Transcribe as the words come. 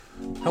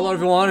Hello,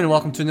 everyone, and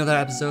welcome to another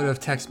episode of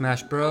Tech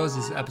Smash Bros.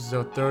 This is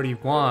episode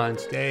 31.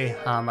 Today,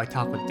 I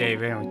talk with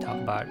David, and we talk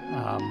about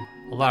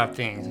a lot of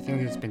things. I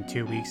think it's been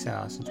 2 weeks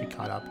since we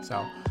caught up,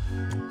 so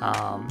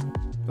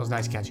it was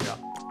nice catching up.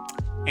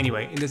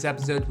 Anyway, in this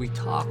episode, we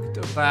talked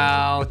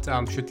about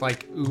should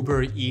like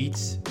Uber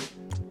Eats,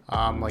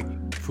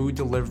 like food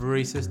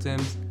delivery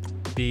systems,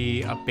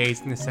 be a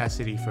basic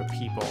necessity for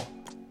people.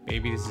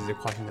 Maybe this is a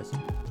question that's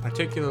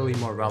particularly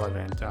more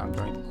relevant during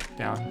the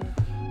lockdown.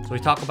 So we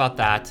talk about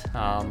that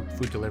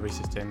food delivery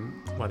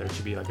system, whether it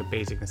should be like a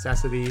basic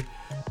necessity.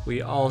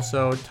 We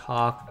also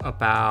talk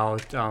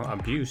about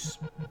abuse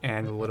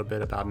and a little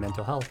bit about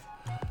mental health.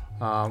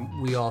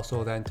 We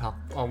also then talk.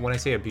 When I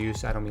say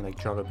abuse, I don't mean like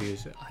drug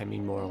abuse. I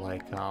mean more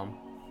like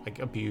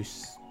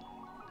abuse,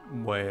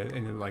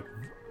 like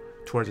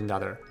towards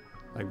another,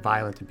 like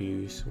violent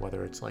abuse,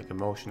 whether it's like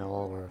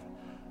emotional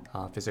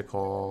or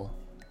physical,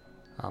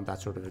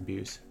 that sort of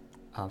abuse.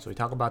 So we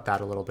talk about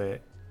that a little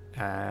bit.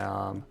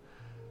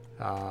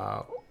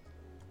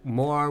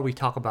 More we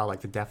talk about like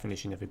the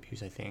definition of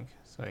abuse, I think.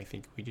 So I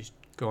think we just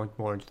go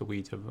more into the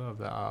weeds of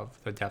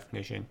the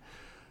definition.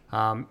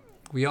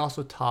 We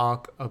also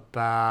talk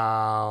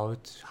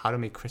about how to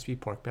make crispy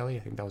pork belly. I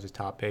think that was a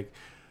topic.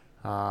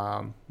 We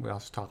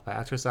also talk about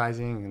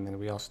exercising, and then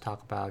we also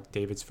talk about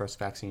David's first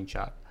vaccine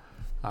shot.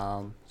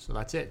 So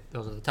that's it.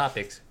 Those are the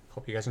topics.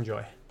 Hope you guys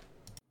enjoy.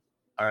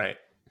 All right,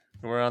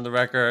 we're on the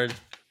record.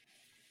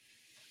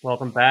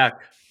 Welcome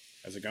back.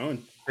 How's it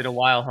going? Been a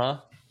while, huh?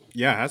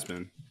 Yeah, it has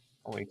been.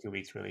 Only 2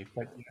 weeks, really.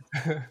 But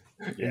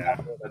Yeah.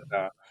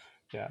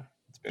 Yeah.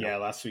 It's been Yeah,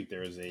 last week there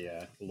was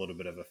a little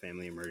bit of a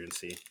family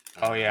emergency.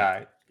 Oh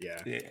yeah.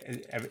 Yeah.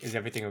 Is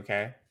everything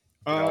okay?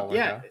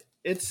 Yeah,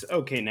 it's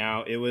okay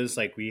now. It was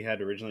like we had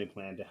originally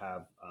planned to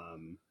have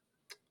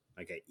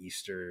like a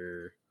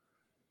Easter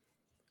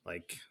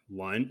like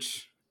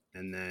lunch,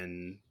 and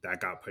then that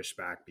got pushed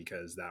back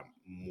because that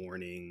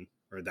morning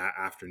or that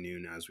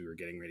afternoon as we were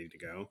getting ready to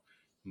go,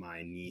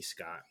 my niece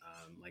got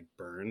like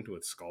burned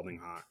with scalding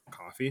hot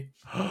coffee.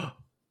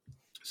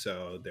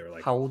 So they were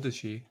like, How old is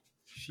she?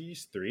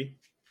 She's 3.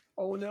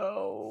 Oh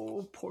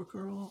no, poor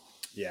girl.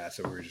 Yeah,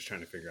 so we were just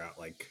trying to figure out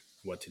like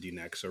what to do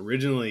next. So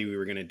originally we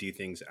were going to do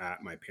things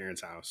at my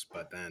parents' house,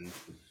 but then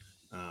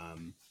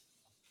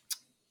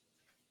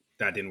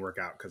that didn't work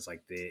out because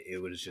like it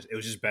was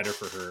just better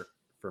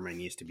for my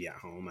niece to be at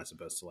home as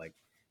opposed to like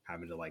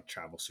having to like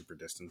travel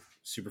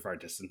super far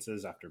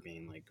distances after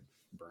being like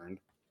burned.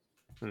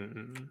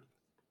 Mm-mm.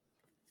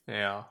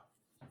 Yeah.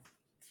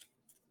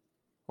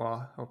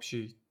 Well, I hope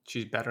she's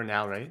better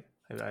now, right?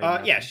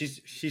 Yeah,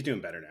 she's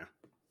doing better now.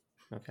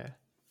 Okay.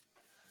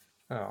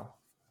 Oh,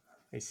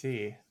 I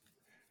see.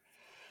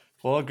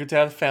 Well, good to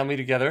have the family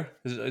together.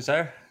 Is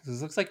there?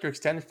 This looks like your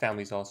extended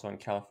family's also in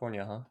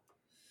California, huh?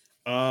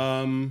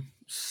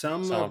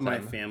 Some of my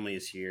family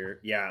is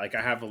here. Yeah, like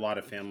I have a lot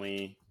of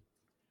family.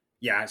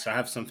 Yeah, so I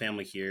have some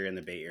family here in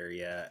the Bay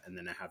Area, and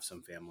then I have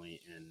some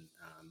family in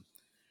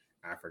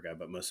Africa,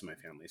 but most of my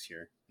family is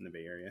here in the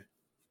Bay Area.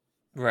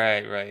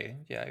 Right.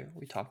 Yeah,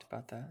 we talked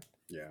about that.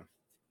 Yeah.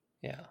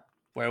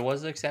 Where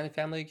was the extended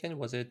family again?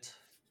 Was it?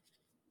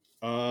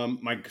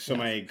 My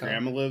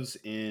grandma lives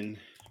in.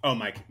 Oh,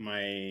 my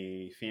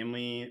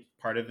family.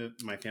 Part of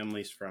it, my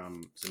family's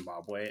from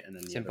Zimbabwe, and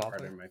then the other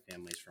part of my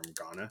family's from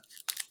Ghana.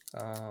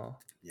 Oh.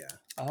 Yeah.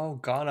 Oh,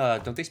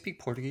 Ghana. Don't they speak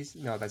Portuguese?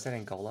 No, that's in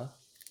Angola.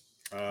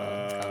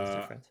 Ghana's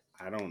different.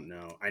 I don't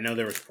know. I know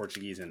there was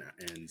Portuguese in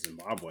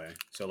Zimbabwe.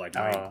 So like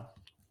my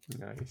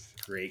nice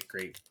great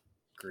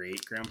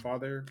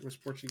grandfather was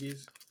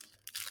Portuguese.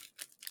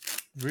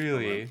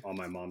 Really? On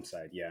my mom's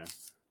side, yeah.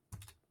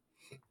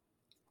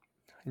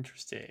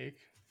 Interesting.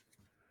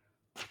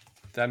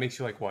 That makes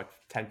you like what?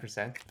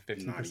 10%?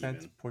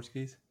 15%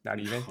 Portuguese? Not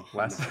even?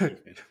 Less? Not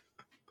even.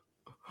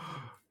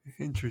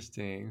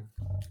 Interesting.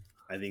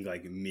 I think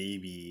like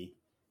maybe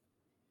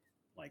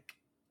like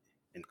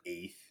an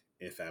eighth,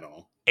 if at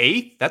all.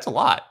 Eighth? That's a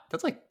lot.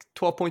 That's like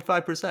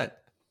 12.5%.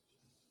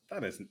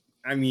 That is,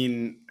 I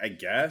mean, I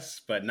guess,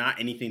 but not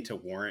anything to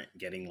warrant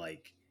getting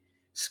like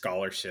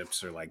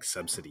scholarships or like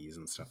subsidies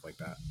and stuff like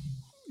that.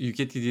 You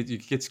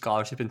get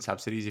scholarship and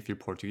subsidies if you're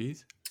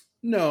Portuguese?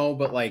 No,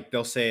 but like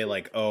they'll say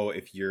like, oh,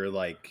 if you're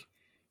like,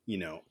 you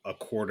know, a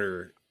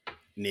quarter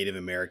Native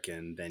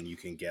American, then you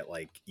can get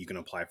like you can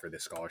apply for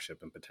this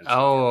scholarship and potentially.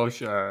 Oh,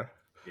 sure.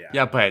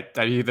 Yeah, but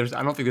I mean,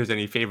 I don't think there's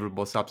any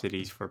favorable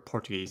subsidies for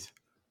Portuguese.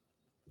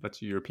 That's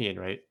European,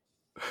 right?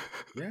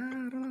 Yeah,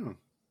 I don't know.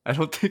 I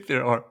don't think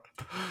there are.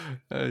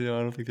 I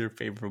don't think they're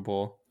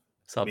favorable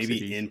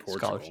subsidies. Maybe in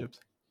Portugal. Scholarships.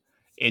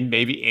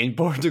 Maybe in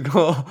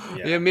Portugal.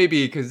 Yeah,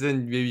 maybe because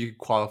then maybe you could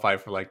qualify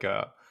for like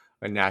a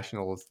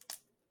national.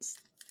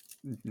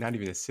 Not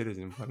even a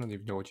citizen. I don't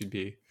even know what you'd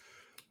be.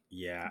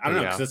 Yeah, I don't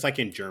know because it's like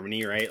in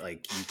Germany, right?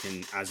 Like you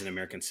can, as an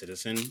American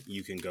citizen,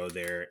 you can go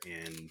there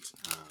and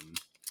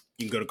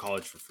you can go to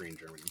college for free in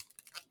Germany.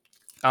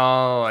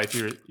 Oh,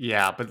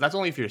 but that's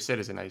only if you're a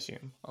citizen, I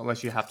assume.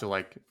 Unless you have to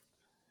like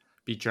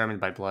be German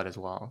by blood as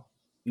well.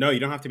 No, you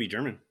don't have to be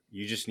German.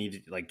 You just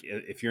need to, like,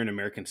 if you're an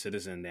American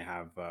citizen, they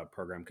have a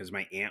program. Because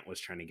my aunt was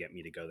trying to get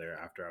me to go there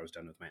after I was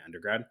done with my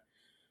undergrad,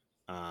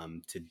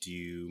 to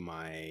do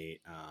my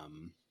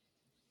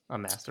A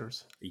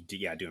master's.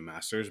 yeah, do a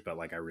master's. But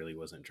like, I really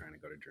wasn't trying to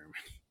go to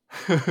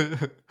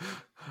Germany.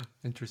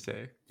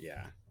 Interesting.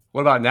 Yeah.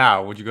 What about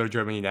now? Would you go to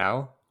Germany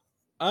now?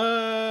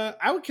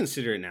 I would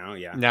consider it now.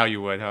 Yeah. Now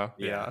you would, huh?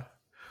 Yeah.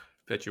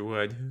 Bet you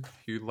would.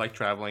 You like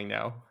traveling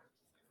now.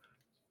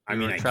 I You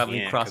mean, were I traveling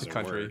can't across because the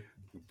of country.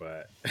 work,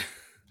 but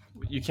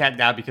You can't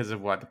now because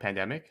of what? The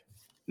pandemic?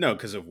 no,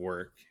 because of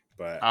work.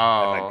 But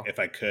Oh, if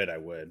I could, I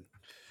would.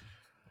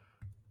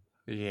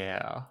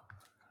 yeah.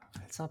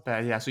 It's not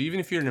bad. Yeah. So even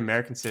if you're an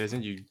American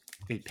citizen,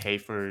 they pay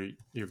for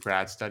your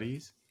grad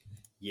studies.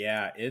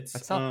 Yeah, it's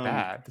That's not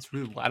bad. That's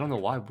really. I don't know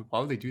why. Why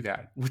would they do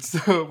that? What's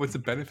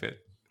the benefit?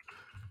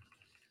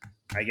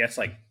 I guess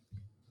like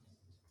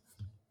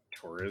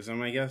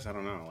tourism. I guess I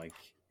don't know, like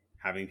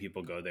having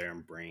people go there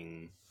and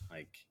bring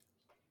like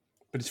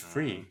But it's um,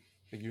 free.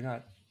 Like you're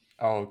not.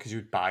 Oh, because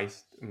you buy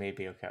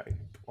maybe okay.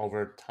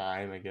 Over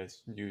time, I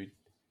guess you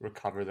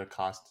recover the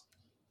cost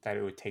that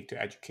it would take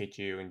to educate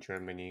you in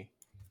Germany.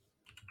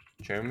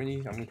 Germany?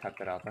 I'm gonna type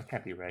that out. That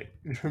can't be right.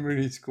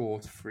 Germany school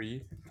is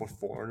free for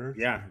foreigners.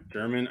 yeah,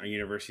 German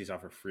universities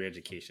offer free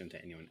education to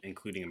anyone,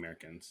 including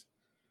Americans.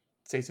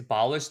 It says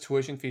abolish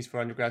tuition fees for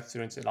undergrad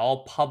students at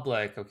all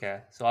public. Okay,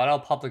 so at all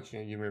public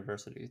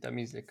universities. That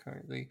means they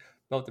currently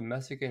both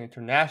domestic and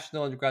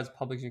international undergrads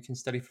public you can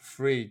study for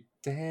free.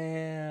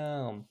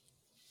 Damn.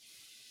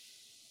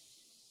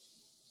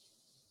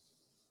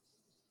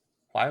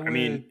 Why I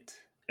mean, would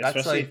that's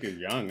especially if like? you're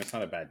young, it's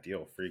not a bad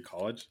deal. Free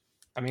college.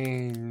 I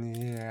mean,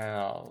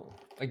 yeah.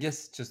 I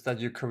guess just that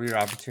your career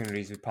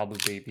opportunities would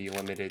probably be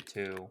limited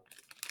to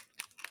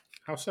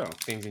How so?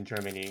 things in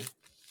Germany.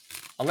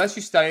 Unless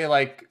you study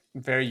like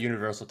very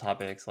universal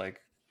topics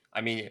like I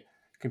mean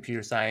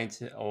computer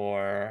science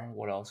or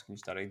what else can you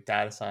study?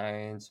 Data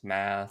science,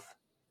 math,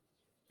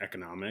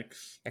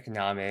 Economics.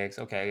 economics.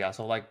 Okay, yeah,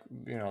 so like,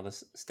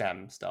 the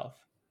STEM stuff.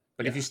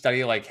 But if Yeah. you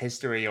study like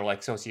history or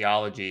like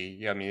sociology,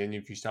 yeah, I mean,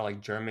 if you study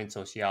like German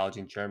sociology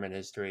and German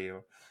history,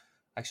 or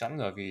actually, I don't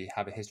know if you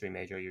have a history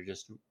major, you're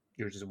just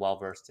well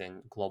versed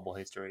in global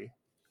history.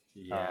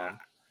 Yeah. Um,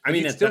 I but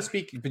mean, you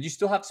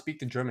still have to speak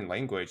the German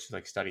language to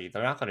like study.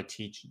 They're not going to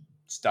teach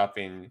stuff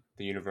in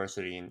the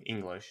university in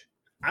English.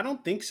 I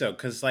don't think so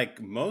because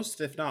like most,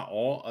 if not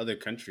all, other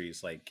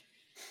countries, like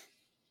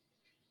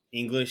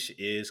English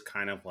is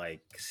kind of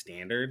like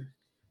standard,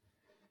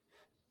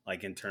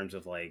 like in terms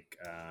of like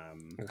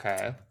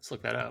Okay, let's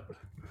look that up.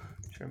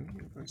 German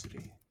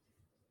university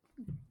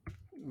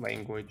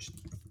language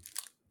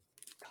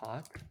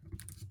taught.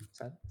 Is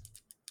that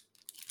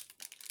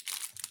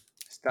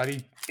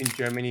studied in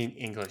Germany in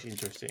English?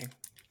 Interesting.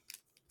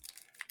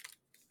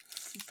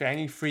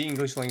 Any free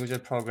English language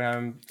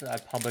program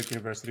at public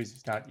universities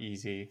is not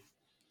easy.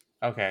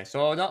 Okay,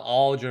 so not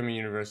all German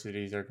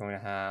universities are going to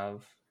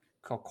have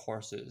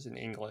courses in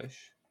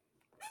English.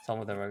 Some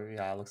of them are,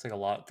 yeah, it looks like a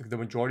lot. The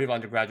majority of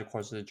undergraduate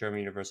courses at German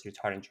universities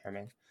are taught in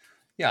German.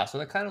 Yeah, so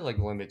that kind of like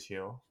limits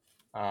you.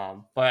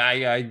 But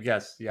I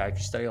guess, yeah, if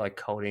you study like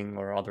coding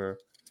or other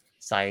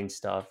science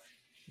stuff,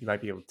 you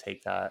might be able to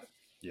take that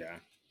yeah.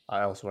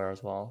 elsewhere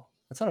as well.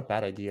 That's not a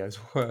bad idea as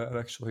well,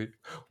 actually.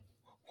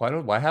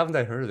 Why haven't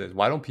I heard of this?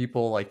 Why don't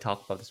people like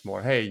talk about this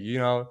more? Hey,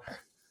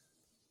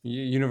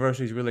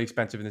 university is really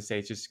expensive in the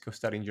States. Just go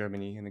study in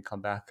Germany and then come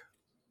back.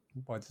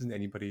 Why doesn't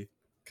anybody?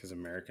 Because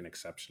American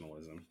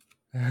exceptionalism.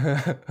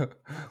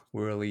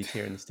 We're elite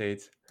here in the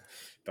States.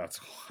 That's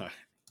why.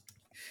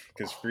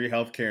 Because free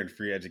healthcare and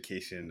free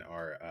education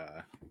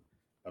are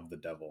of the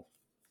devil.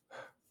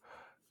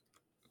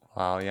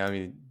 Wow, yeah, I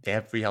mean they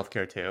have free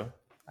healthcare too.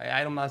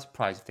 I'm not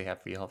surprised if they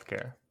have free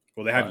healthcare.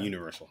 Well, they have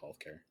universal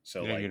healthcare.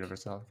 So Yeah, like,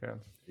 universal healthcare.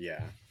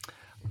 yeah.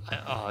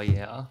 Oh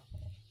yeah. It's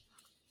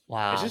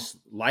Wow. just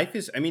life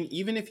is. I mean,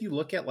 even if you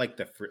look at like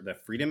the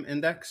freedom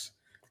index,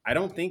 I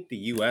don't think the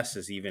U.S.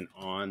 is even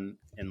on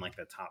in like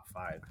the top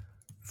 5.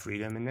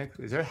 Freedom index.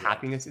 Is there a Yeah.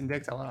 happiness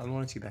index? I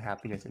want to see the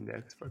happiness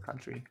index for a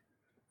country.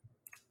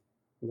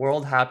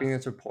 World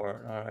Happiness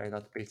Report. All right,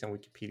 that's based on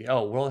Wikipedia.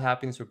 Oh, World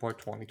Happiness Report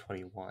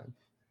 2021.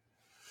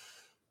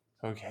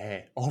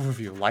 Okay.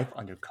 Overview. Life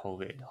under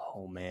COVID.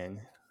 Oh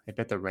man. I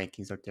bet the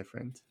rankings are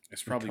different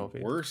It's with probably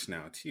COVID. worse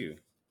now too.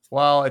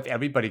 Well, if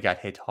everybody got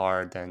hit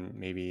hard, then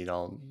maybe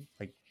they'll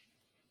like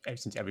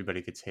since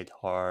everybody gets hit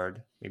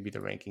hard, maybe the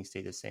rankings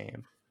stay the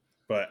same.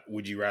 But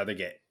would you rather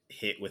get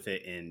hit with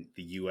it in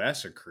the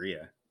U.S. or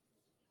Korea?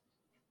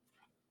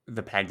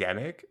 The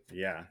pandemic,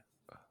 Yeah.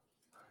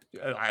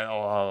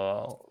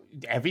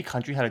 every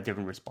country had a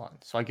different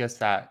response. So I guess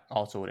that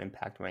also would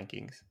impact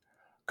rankings.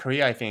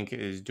 Korea, I think,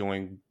 is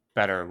doing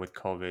better with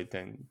COVID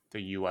than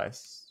the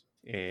US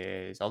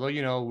is.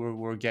 Although,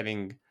 we're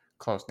getting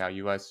close now.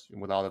 US,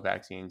 with all the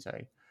vaccines,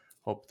 I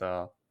hope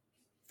the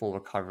full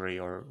recovery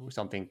or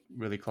something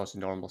really close to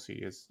normalcy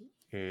is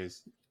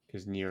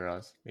is near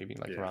us, maybe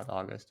like Yeah. around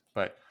August.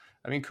 But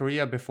I mean,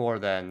 Korea before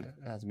then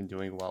has been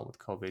doing well with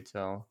COVID.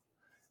 So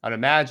I'd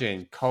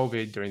imagine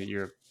COVID during the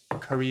year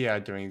Korea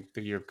during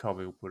the year of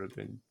COVID would have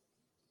been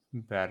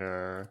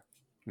better,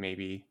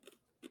 maybe.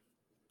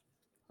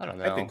 I don't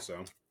I think know.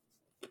 so.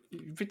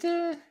 But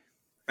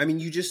I mean,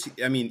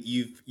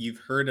 you've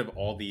heard of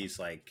all these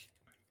like,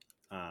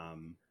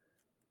 um,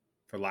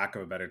 for lack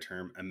of a better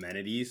term,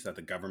 amenities that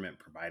the government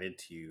provided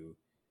to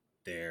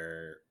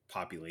their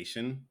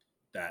population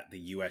that the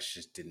U.S.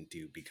 just didn't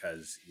do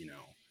because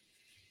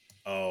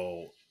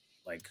oh,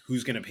 like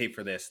who's gonna pay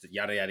for this?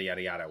 Yada yada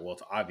yada yada. Well,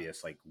 it's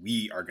obvious. Like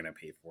we are gonna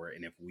pay for it,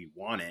 and if we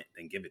want it,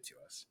 then give it to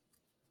us.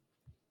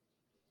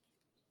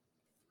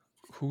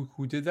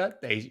 who did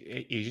that? The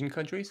Asian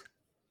countries?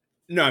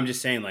 No, I'm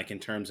just saying, like in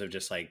terms of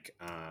just like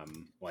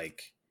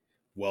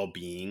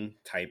well-being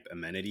type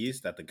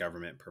amenities that the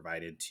government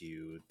provided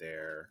to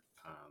their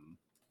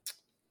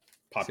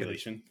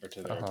Citizens. population or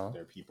to Uh huh.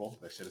 their people,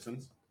 their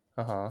citizens.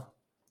 Uh huh.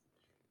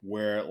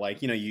 Where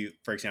like you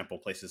for example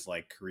places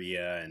like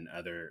Korea and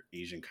other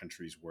Asian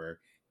countries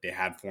where they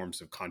had forms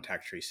of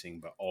contact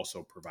tracing, but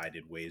also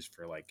provided ways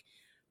for like,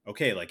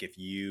 okay, like if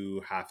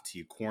you have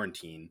to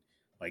quarantine,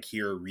 like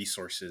here are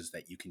resources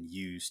that you can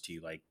use to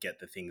like get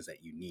the things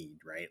that you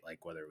need, right?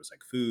 Like whether it was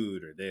like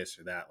food or this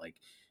or that, like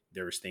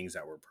there was things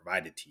that were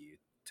provided to you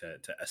to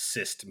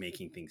assist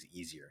making things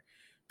easier.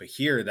 But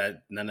here,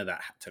 that none of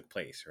that took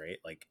place, right?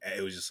 Like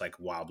it was just like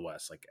Wild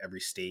West. Like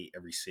every state,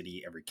 every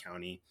city, every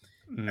county,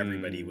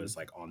 everybody Mm, was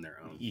like on their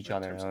own each in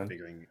on their terms of own.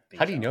 figuring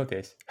How things do you out. know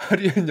this? How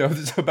do you know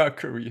this about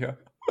Korea?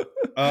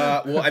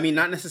 Well, I mean,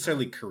 not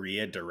necessarily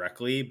Korea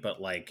directly,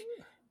 but like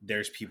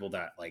there's people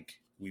that like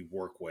we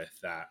work with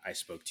that I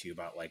spoke to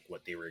about like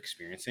what they were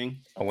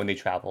experiencing. Oh, when they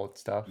traveled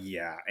stuff.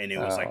 Yeah, and it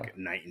was Oh, like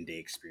night and day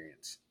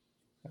experience.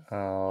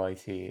 oh, I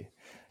see.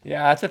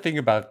 Yeah, that's the thing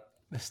about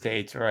the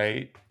states,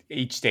 right?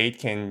 Each state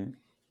can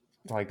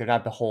like they're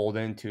not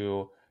beholden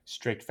to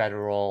strict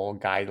federal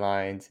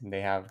guidelines, and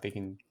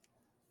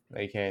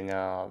they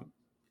can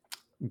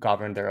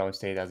govern their own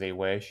state as they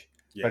wish.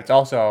 But Yeah, it's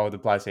also the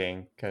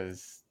blessing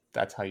because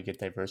that's how you get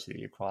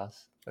diversity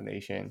across the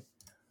nation.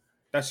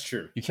 that's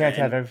true. You can't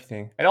have And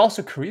everything. And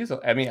also Korea's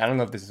I mean, I don't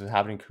know if this is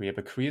happening in Korea,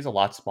 but Korea's a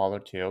lot smaller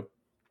too.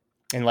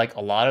 And like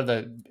a lot of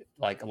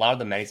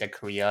the menus that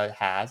Korea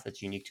has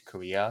that's unique to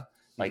Korea,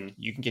 like mhm.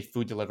 you can get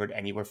food delivered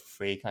anywhere for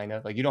free kind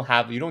of. Like you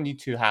don't need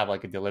to have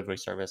like a delivery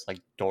service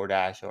like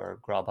DoorDash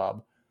or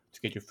Grubhub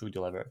to get your food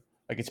delivered.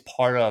 Like it's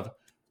part of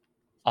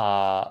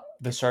the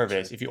The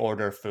service culture. if you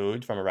order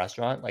food from a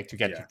restaurant, like to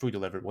get Yeah. your food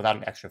delivered without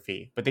an extra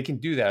fee. But they can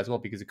do that as well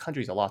because the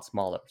country is a lot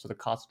smaller, so the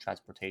cost of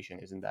transportation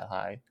isn't that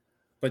high.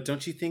 But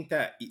don't you think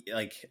that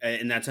like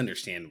and that's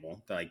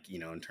understandable, like,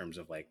 in terms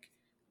of like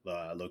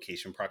the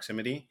location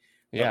proximity,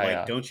 but Yeah,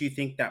 like yeah. don't you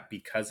think that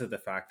because of the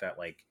fact that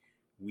like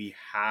we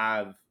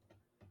have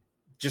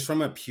just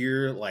from a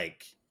pure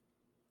like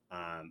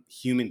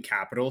human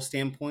capital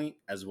standpoint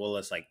as well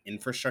as like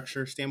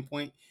infrastructure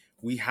standpoint,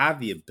 we have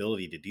the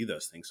ability to do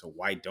those things. So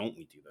why don't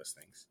we do those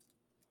things?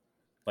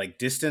 Like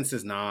distance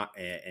is not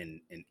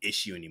an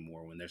issue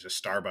anymore when there's a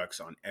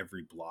Starbucks on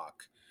every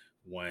block,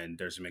 when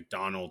there's a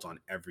McDonald's on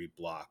every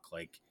block.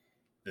 Like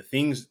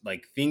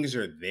things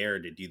are there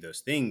to do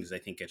those things. I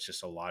think it's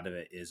just a lot of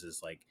it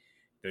is like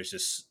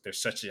there's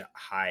such a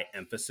high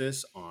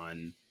emphasis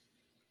on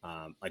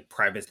like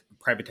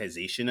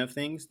privatization of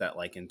things that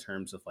like in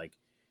terms of like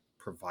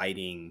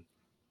providing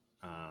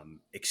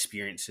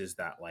experiences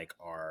that like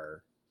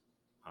are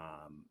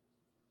um,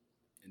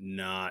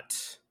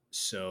 not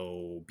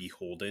so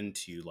beholden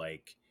to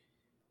like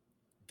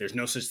there's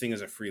no such thing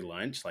as a free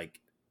lunch.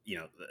 Like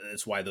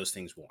that's why those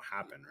things won't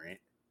happen, right?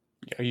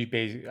 Are you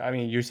basically? I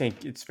mean, you're saying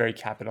it's very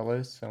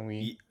capitalist, and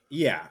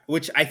Yeah,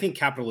 which I think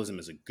capitalism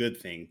is a good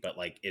thing, but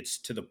like it's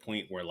to the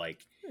point where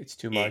like it's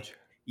too it much.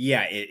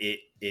 yeah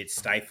it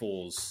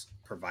stifles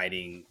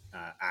providing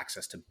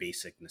access to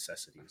basic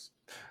necessities.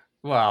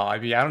 Well, I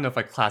mean, I don't know if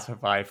I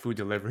classify food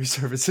delivery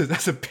services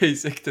as a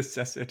basic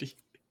necessity.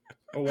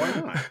 Oh, why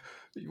not?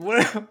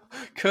 What?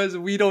 Because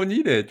we don't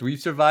need it. We've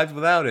survived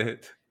without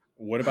it.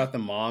 What about the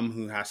mom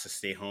who has to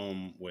stay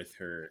home with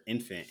her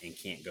infant and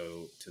can't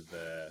go to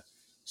the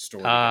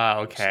store to get Ah,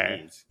 what she okay.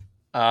 needs?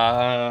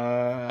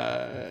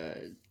 Uh,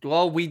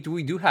 well, we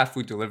do have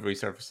food delivery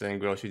services and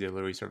grocery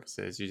delivery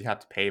services. You just have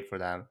to pay for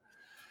them.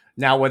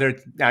 Now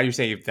you're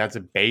saying if that's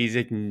a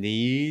basic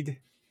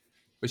need,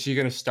 is she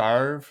gonna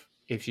starve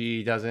if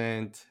she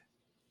doesn't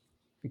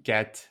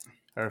get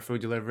her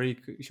food delivery?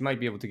 She might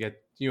be able to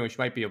get, she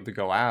might be able to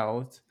go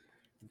out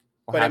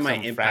or But it have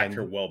might some impact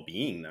her friend.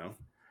 well-being though,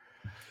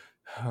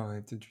 Oh,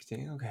 that's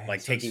interesting. Okay,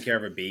 like taking care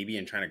of a baby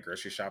and trying to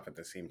grocery shop at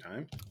the same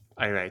time.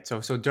 all right.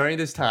 So during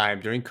this time,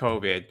 during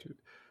COVID,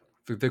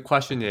 the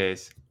question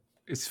is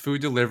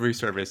food delivery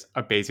service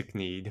a basic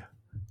need?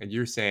 And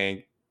you're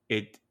saying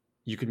it.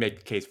 You could make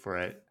the case for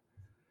it.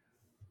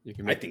 You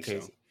can I make the think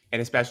case, so.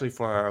 and especially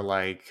for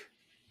like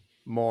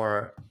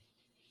more.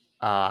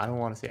 I don't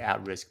want to say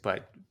at risk,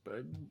 but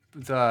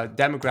the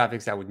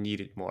demographics that would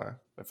need it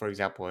more. For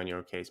example, in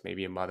your case,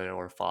 maybe a mother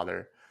or a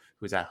father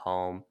who's at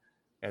home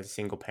as a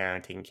single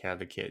parent taking care of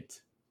the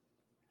kids.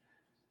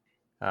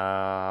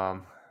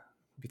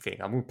 Let me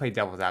think. I'm gonna play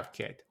devil's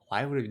advocate.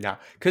 Why would it not?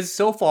 Because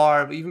so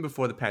far, even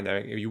before the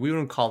pandemic, we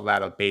wouldn't call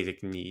that a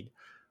basic need.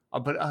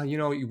 But you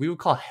know, we would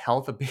call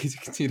health a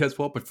basic need as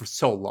well. But for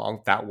so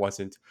long, that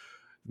wasn't.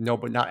 No,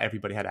 but not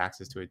everybody had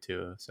access to it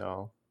too.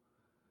 So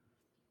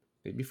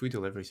maybe food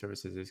delivery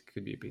services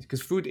could be a basic,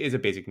 because food is a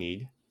basic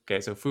need.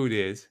 Okay, so food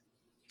is.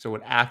 So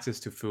would access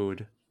to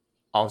food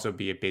also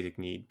be a basic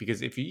need?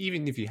 Because if you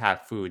even if you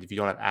have food, if you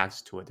don't have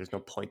access to it, there's no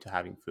point to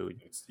having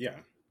food. Yeah.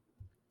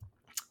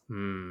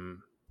 Hmm.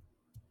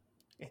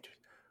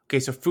 Okay,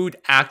 so food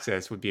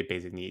access would be a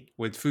basic need.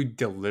 Would food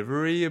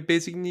delivery a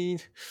basic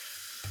need?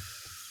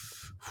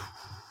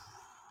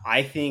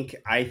 I think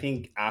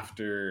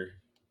after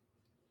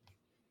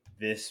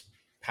this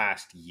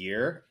past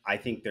year, I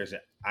think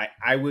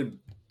I would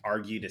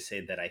argue to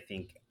say that I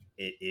think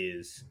it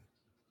is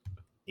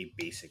a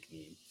basic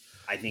need.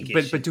 I think it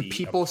But should do be a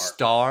people part.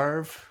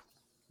 starve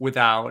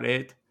without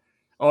it?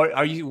 Or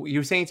are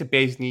you're saying it's a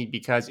basic need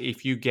because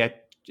if you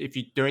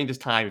during this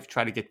time if you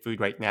try to get food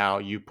right now,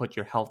 you put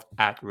your health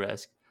at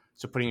risk.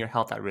 So putting your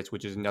health at risk,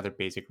 which is another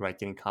basic right,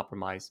 getting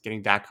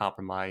that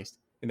compromised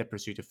in the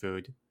pursuit of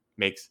food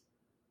makes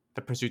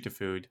the pursuit of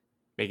food,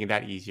 making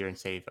that easier and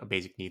safe, a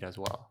basic need as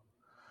well.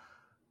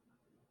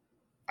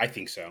 I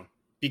think so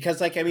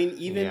because, like, I mean,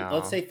 even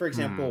let's Yeah. say, for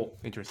example,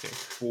 Interesting.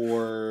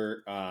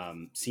 for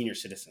senior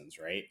citizens,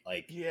 right?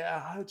 Like,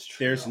 Yeah, that's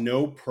true. there's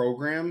no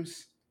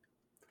programs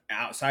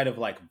outside of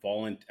like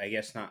I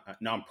guess not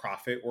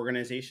nonprofit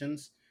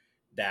organizations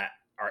that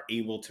are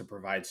able to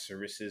provide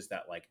services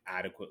that like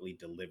adequately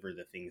deliver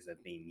the things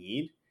that they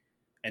need.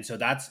 And so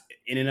that's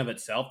in and of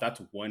itself,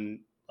 that's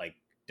one like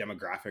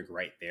demographic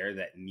right there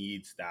that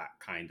needs that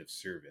kind of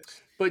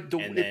service. But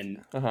And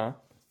then uh-huh.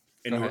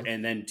 Go ahead.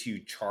 and then to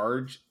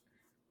charge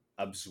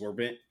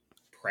absorbent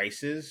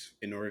prices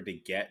in order to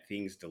get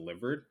things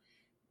delivered,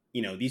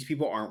 these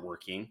people aren't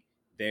working.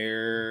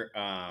 Their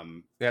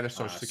They have a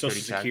social social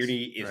security checks,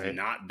 security is right?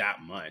 not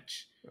that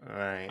much.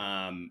 Right.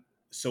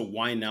 So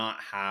why not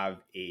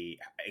have a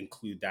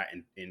include that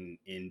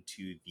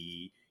into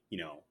the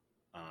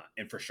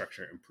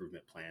infrastructure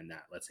improvement plan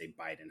that, let's say,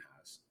 Biden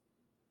has?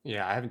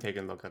 Yeah, I haven't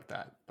taken a look at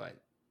that,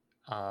 but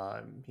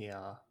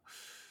yeah.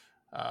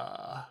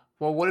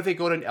 Well, what if they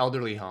go to an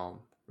elderly home,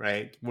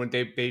 right? Wouldn't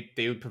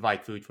they would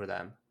provide food for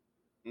them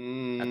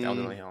at the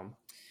elderly Mm, home?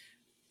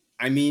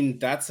 I mean,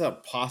 that's a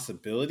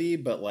possibility,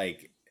 but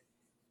like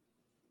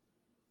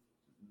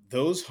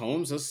those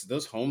homes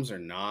are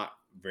not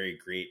very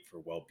great for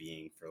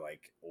well-being for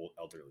like old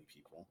elderly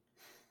people.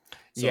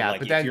 So Yeah,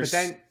 like if you're but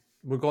then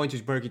we're going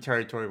to murky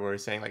territory where we're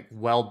saying like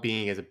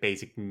well-being is a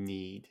basic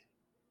need.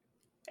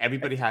 I,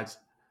 Everybody has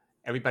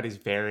everybody's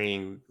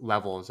varying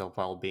levels of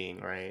well-being,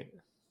 right?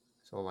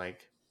 So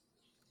like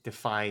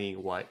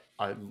defining what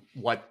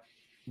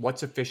what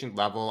sufficient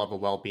level of a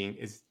well-being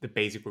is the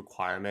basic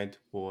requirement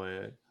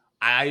would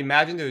I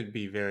imagine there would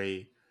be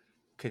very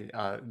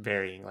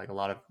varying, like a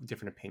lot of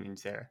different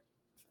opinions there.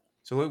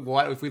 So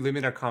what if we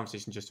limit our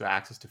conversation just to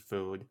access to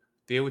food?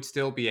 They would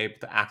still be able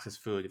to access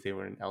food if they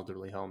were in an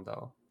elderly home,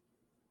 though.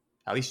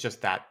 At least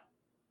just that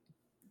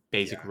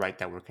basic yeah, right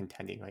that we're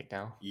contending right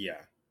now. yeah.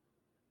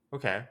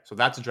 Okay, so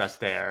that's addressed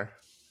there.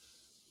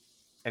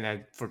 And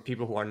then for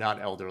people who are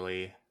not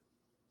elderly,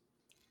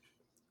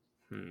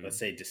 Let's hmm.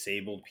 say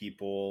disabled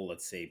people,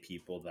 let's say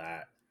people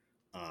that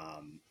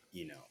um,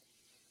 you know,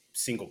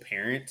 single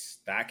parents,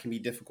 that can be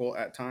difficult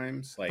at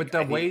times. But Like the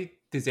I think way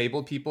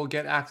disabled people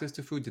get access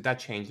to food, did that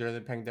change during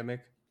the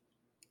pandemic?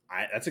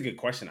 that's a good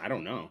question. I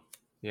don't know.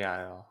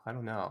 Yeah, I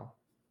don't know.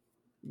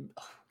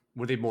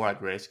 Were they more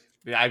at risk?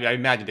 I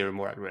imagine they were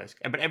more at risk,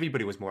 but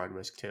everybody was more at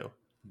risk too.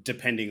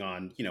 Depending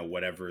on,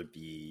 whatever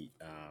the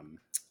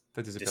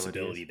The disability is.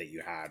 disability that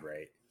you had,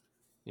 right?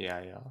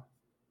 Yeah,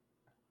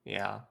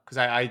 yeah. Because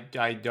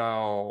I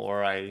know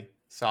or I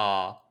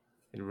saw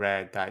and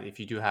read that if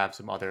you do have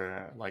some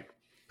other like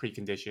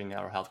precondition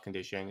or health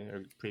condition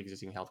or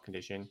pre-existing health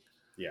condition,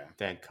 Yeah.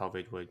 then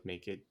COVID would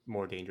make it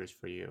more dangerous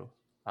for you.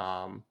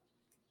 Um,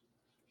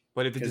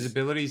 but if the Because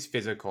disability is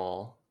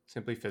physical,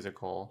 simply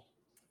physical,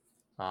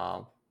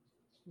 um,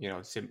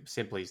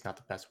 simply is not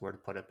the best word to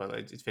put it, but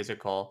it's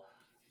physical,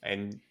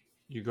 and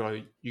you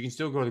can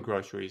still go to the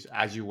groceries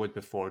as you would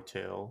before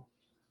too.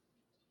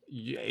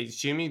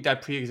 Assuming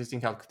that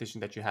pre-existing health condition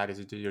that you had is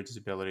your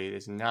disability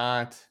is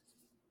not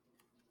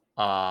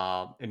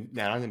not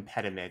an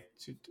impediment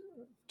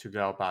to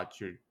go about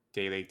your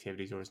daily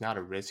activities, or it's not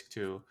a risk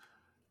to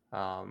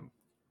um,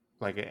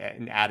 like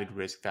an added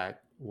risk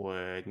that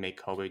would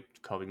make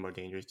COVID more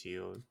dangerous to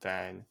you,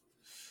 then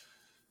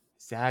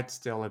is that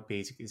still a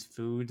basic? Is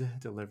food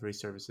delivery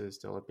services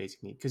still a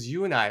basic need? Because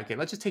you and I, okay,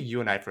 let's just take you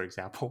and I for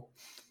example.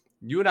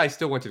 You and I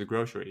still went to the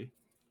grocery,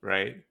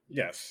 right,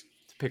 yes,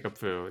 to pick up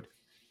food.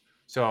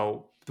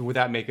 So would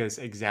that make us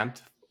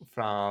exempt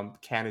from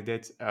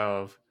candidates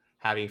of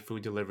having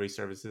food delivery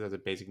services as a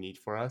basic need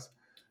for us?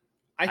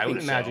 I I would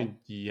think so, imagine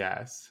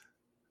yes.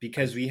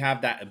 because we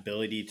have that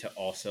ability to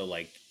also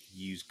like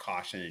use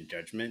caution and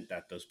judgment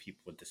that those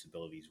people with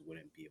disabilities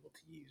wouldn't be able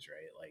to use,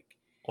 right? Like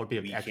Or be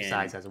able to we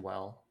exercise can, as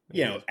well.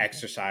 Maybe as well.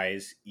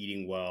 exercise,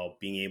 eating well,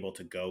 being able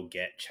to go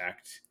get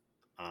checked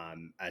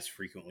as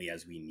frequently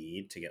as we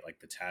need to get like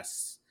the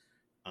tests.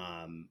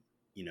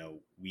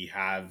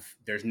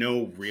 There's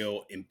no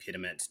real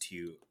impediments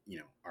to,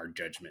 our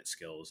judgment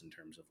skills in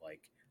terms of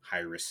like high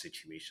risk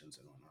situations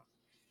and whatnot.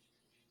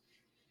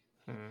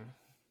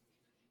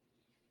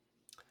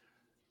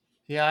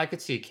 Yeah, I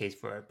could see a case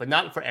for it, but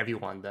not for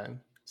everyone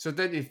then. So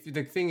then if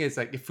the thing is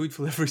like if food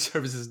delivery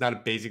service is not a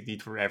basic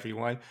need for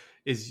everyone,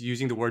 is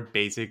using the word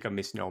basic a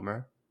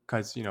misnomer?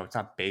 Because it's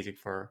not basic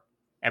for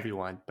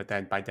everyone, but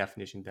then by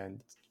definition,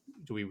 then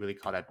do we really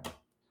call that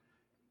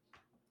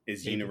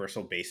Is maybe?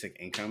 universal basic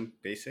income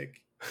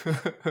basic?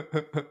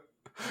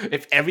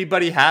 If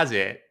everybody has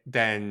it,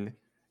 then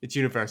it's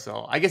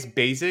universal. I guess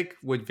basic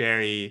would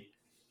vary.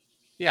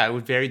 Yeah, it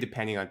would vary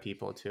depending on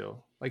people too.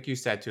 Like you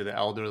said, to the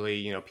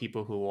elderly,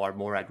 people who are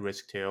more at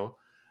risk too.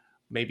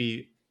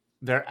 Maybe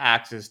their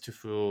access to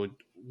food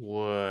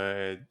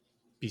would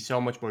be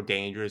so much more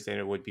dangerous than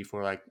it would be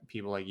for like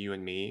people like you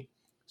and me,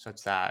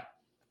 such that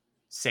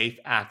safe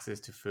access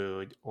to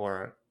food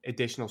or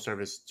additional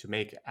service to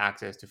make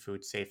access to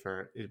food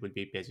safer, it would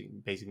be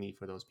basic need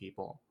for those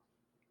people.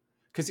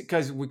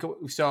 Because we go,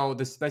 so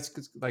this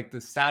that's like the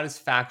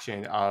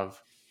satisfaction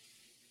of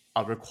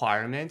a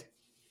requirement,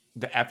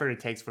 the effort it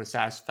takes for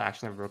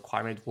satisfaction of a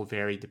requirement will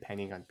vary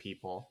depending on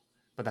people.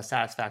 But the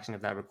satisfaction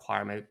of that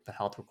requirement, the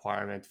health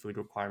requirement, food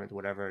requirement,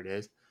 whatever it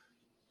is,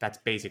 that's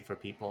basic for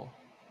people.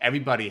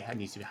 Everybody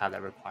needs to have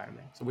that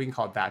requirement. So we can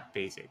call that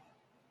basic.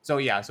 So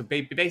yeah, so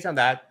based on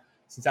that,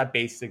 since that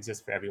base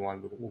exists for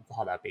everyone, we'll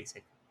call that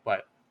basic.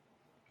 But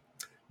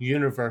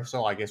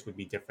universal, I guess, would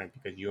be different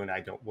because you and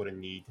I wouldn't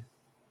need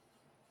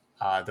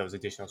those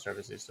additional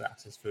services to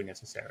access food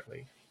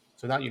necessarily.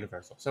 So not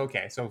universal. So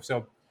okay, so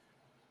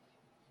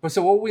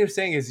what we're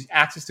saying is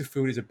access to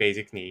food is a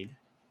basic need,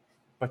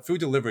 but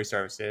food delivery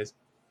services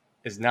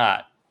is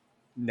not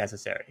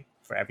necessary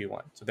for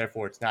everyone. So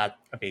therefore, it's not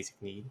a basic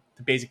need.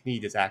 The basic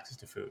need is access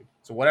to food.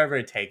 So whatever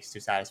it takes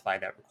to satisfy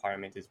that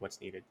requirement is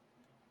what's needed.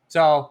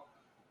 So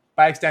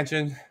by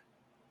extension,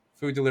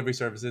 food delivery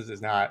services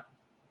is not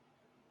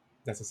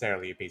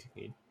necessarily a basic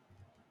need.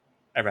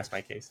 I rest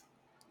my case.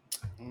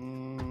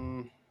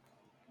 Because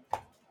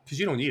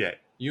you don't need it.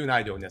 You and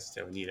I don't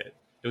necessarily need it.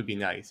 It would be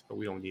nice, but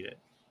we don't need it.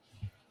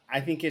 I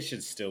think it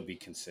should still be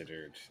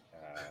considered.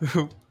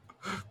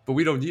 But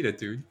we don't need it,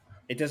 dude.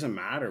 It doesn't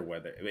matter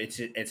whether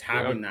it's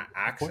having that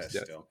access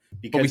still.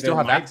 Because but we still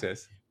have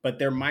access. But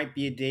there might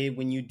be a day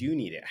when you do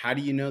need it. How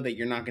do you know that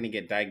you're not going to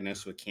get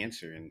diagnosed with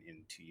cancer in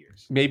 2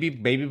 years? Maybe,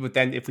 but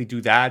then if we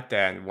do that,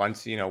 then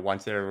once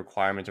there are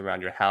requirements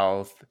around your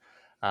health,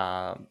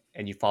 and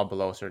you fall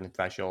below a certain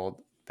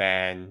threshold,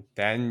 then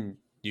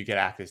you get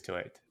access to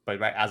it. But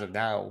right as of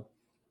now,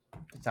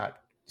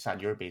 it's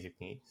not your basic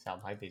need. It's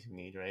not my basic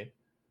need, right?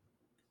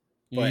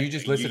 But you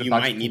just listed a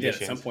bunch of conditions. You might need it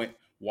at some point.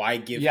 Why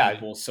give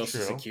people Social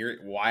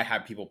Security? Why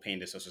have people paying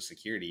to Social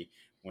Security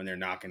when they're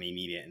not going to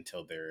need it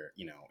until they're,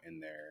 in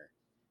their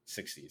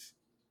 60s?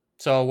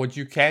 So what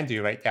you can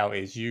do right now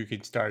is you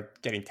can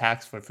start getting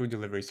taxed for food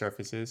delivery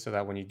services so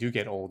that when you do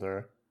get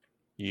older,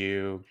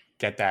 you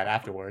get that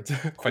afterwards.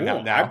 Cool. But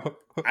not now.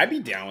 I'd be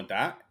down with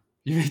that.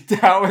 You'd be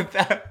down with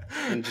that?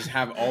 And just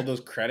have all those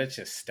credits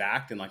just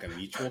stacked in like a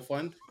mutual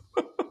fund?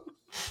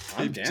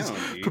 I'm down,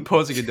 dude.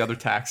 Proposing another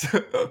tax.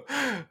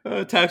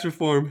 Tax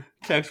reform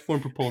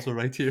proposal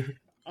right here.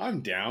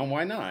 I'm down.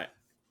 Why not?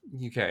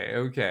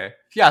 Okay.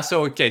 Yeah,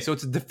 so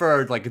it's a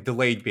deferred, like a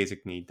delayed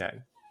basic need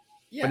then.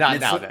 Yeah, but not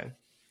now then.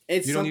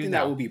 It's something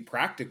that will be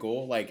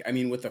practical. Like, I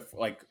mean, with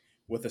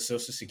the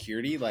Social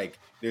Security, like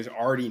there's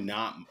already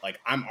not, like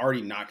I'm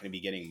already not going to be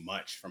getting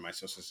much from my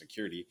Social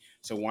Security.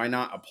 So why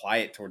not apply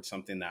it towards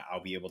something that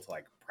I'll be able to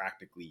like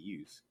practically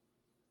use?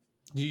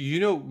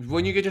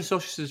 When you get your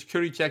Social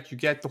Security check, you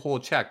get the whole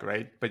check,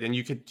 right? But then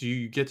you get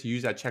to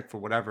use that check for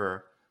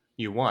whatever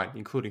you want,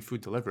 including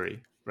food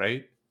delivery,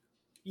 right?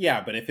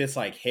 Yeah, but if it's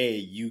like, hey,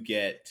 you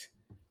get,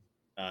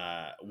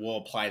 we'll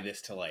apply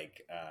this to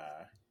like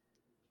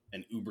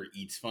an Uber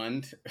Eats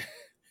fund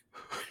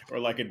or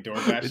like a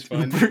DoorDash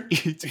fund. Uber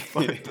Eats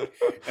fund.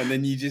 And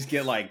then you just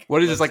get like...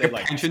 What is this, like a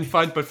pension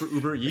fund, but for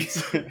Uber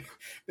Eats?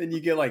 Then you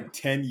get like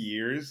 10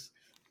 years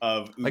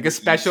of Uber like a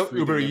special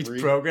Uber Eats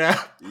program.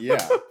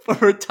 Yeah. For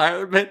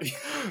retirement.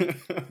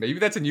 Maybe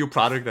that's a new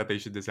product that they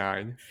should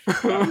design.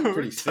 That'd be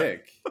pretty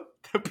sick.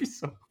 That'd be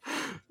so...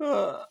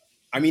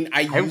 I mean,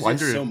 I use it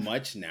so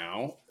much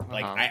now.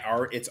 Like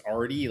it's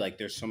already like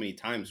there's so many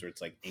times where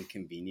it's like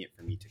inconvenient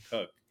for me to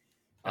cook.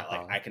 That,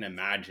 like I can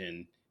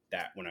imagine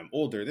that when I'm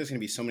older, there's gonna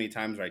be so many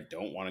times where I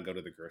don't want to go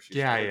to the grocery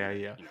store.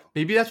 Yeah.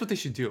 Maybe that's what they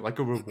should do, like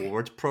a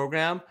rewards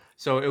program.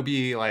 So it'll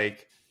be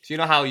like, so you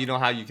know how you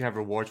can have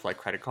rewards for like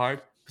credit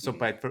card. So,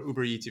 but for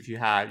Uber Eats, if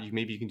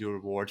maybe you can do a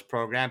rewards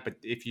program. But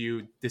if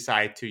you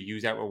decide to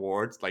use that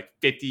rewards, like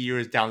 50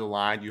 years down the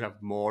line, you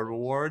have more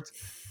rewards,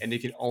 and you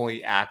can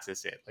only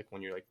access it like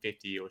when you're like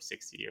 50 or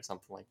 60 or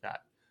something like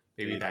that.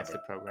 Maybe that's the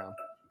program.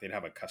 They'd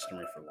have a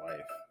customer for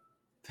life.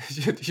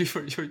 You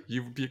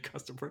would be a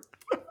customer.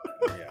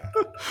 Yeah.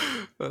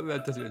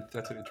 That's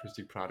an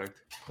interesting product.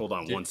 Hold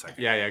on 1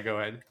 second. Yeah, go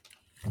ahead.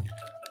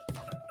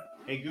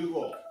 Hey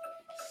Google,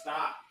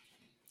 Stop.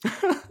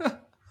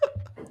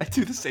 I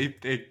do the same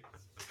thing.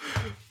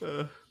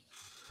 Uh,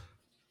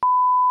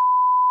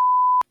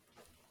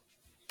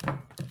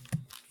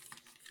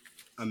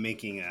 I'm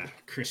making a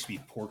crispy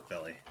pork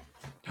belly.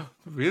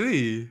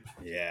 really?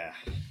 Yeah.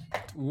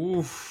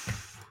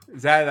 Oof.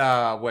 Is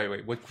that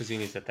wait, what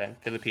cuisine is that then?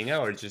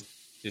 Filipino or just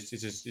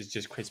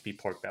crispy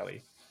pork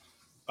belly?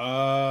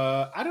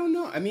 I don't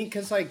know. I mean,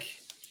 cause like,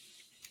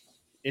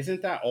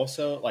 isn't that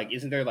also like,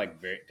 isn't there like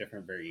very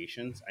different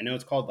variations? I know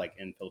it's called like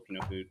in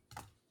Filipino food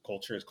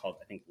culture, it's called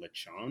I think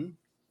lechon,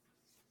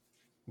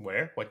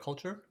 Where? What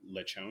culture?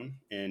 lechon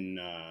in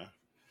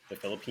the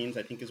Philippines.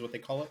 I think is what they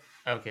call it.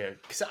 Okay,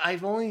 because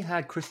I've only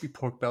had crispy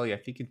pork belly. I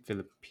think in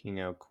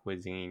Filipino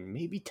cuisine,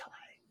 maybe Thai,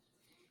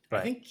 I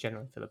but think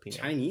generally Filipino.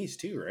 Chinese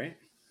too, right?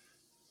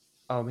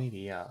 Oh, maybe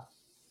yeah.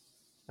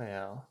 Oh,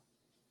 yeah.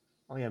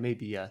 Oh yeah,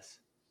 maybe yes.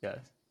 Yes.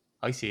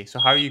 I see. So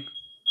how are you?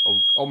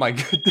 Oh my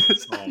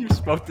goodness! Oh You my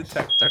smoke gosh.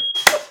 detector.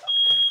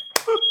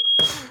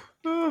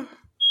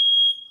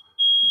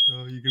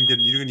 Oh, you're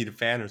gonna need a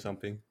fan or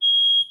something.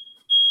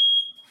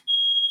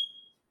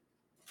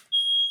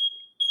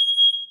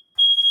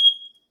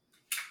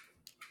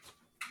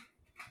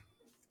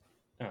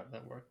 Oh,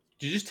 that worked.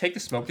 Did you just take the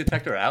smoke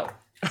detector out?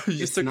 You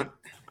just It's took it. not.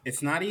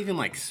 It's not even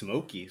like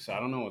smoky, so I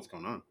don't know what's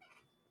going on.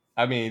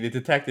 I mean, it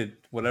detected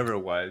whatever it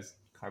was,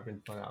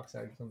 carbon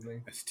monoxide or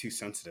something. It's too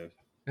sensitive.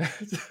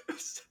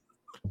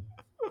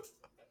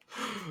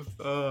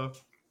 uh,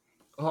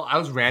 well, I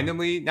was not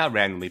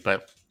randomly,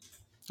 but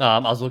I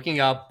was looking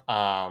up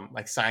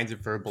like signs of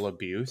verbal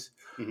abuse.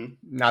 Mm-hmm.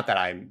 Not that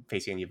I'm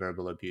facing any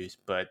verbal abuse,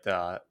 but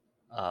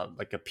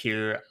like a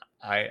peer,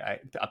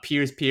 a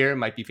peer's peer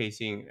might be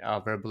facing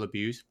verbal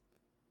abuse,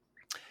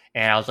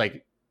 and I was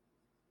like,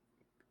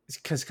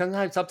 because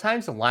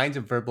sometimes the lines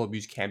of verbal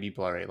abuse can be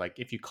blurry. Like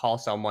if you call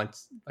someone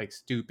like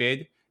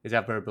stupid, is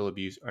that verbal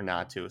abuse or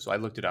not too? So I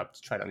looked it up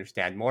to try to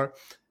understand more.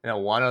 And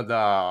then one of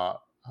the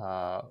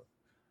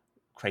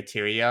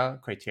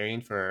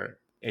criterion for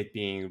it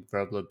being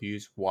verbal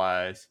abuse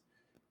was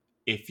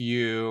if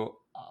you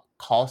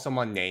call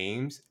someone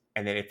names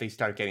and then if they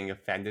start getting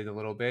offended a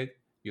little bit,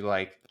 you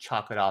like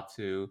chalk it off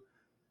to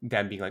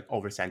them being like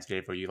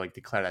oversensitive, or you like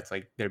declare that's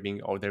like they're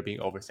being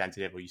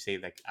oversensitive, or you say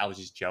like I was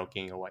just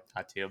joking or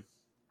whatnot too.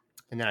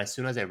 And then as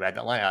soon as I read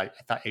that line,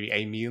 I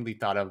immediately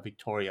thought of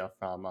Victoria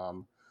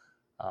from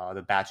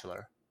The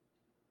Bachelor.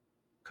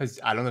 Because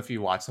I don't know if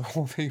you watched the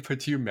whole thing, but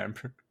do you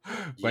remember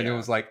when it Yeah.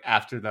 was like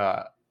after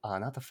the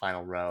not the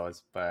final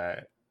rose,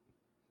 but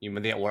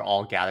when they were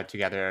all gathered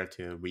together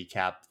to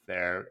recap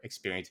their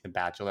experience in The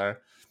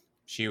Bachelor,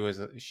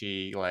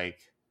 she like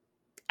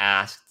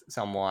asked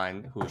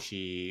someone who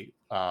she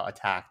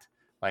attacked,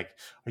 like,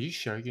 "Are you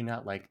sure you're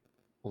not like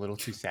a little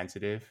too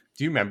sensitive?"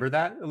 Do you remember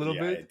that a little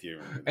Yeah, I bit? do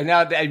remember And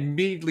that. now I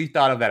immediately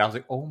thought of that. I was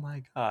like, "Oh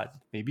my god,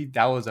 maybe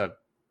that was a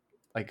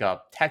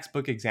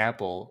textbook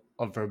example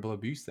of verbal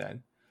abuse."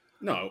 Then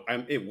No,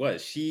 it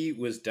was. She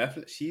was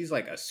definitely. She's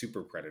like a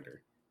super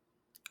predator.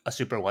 a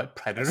super what A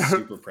predator?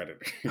 super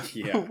predator.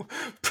 Yeah.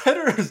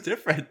 Predator is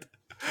different.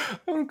 I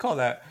wouldn't call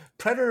that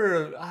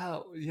predator.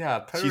 Yeah,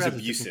 predator She's has a different.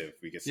 abusive,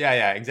 we could say.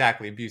 Yeah,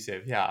 exactly,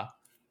 abusive. Yeah,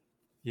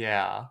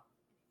 yeah.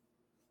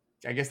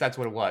 I guess that's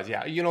what it was.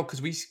 Yeah,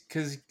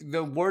 because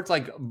the words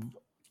like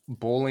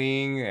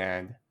bullying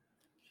and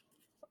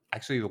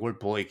actually the word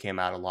bully came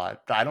out a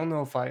lot. But I don't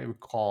know if I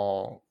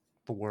recall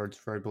the words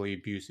verbally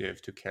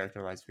abusive to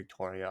characterize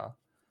Victoria.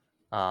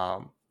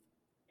 Um,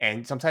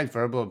 and sometimes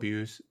verbal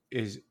abuse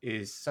is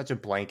such a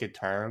blanket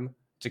term.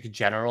 It's like a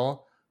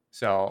general.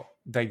 So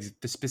the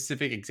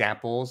specific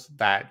examples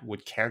that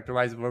would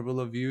characterize verbal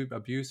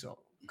abuse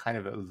kind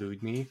of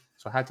elude me.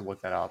 So I had to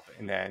look that up,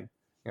 and then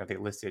they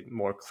listed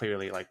more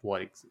clearly like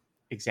what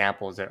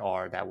examples there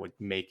are that would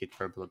make it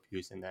verbal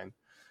abuse, and then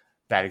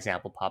that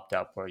example popped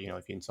up where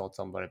if you insult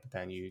somebody, but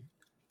then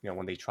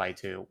when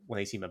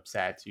they seem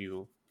upset,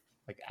 you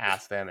like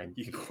ask them and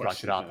You you can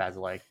brush it question off them. as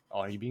like, oh,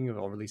 are you being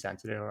overly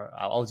sensitive, or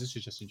oh, this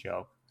is just a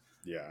joke.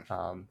 Yeah.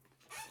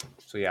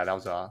 So yeah, that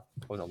was a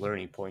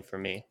learning point for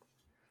me.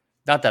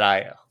 Not that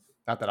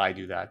I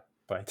do that,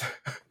 but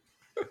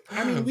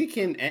I mean, we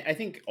can. I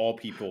think all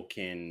people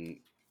can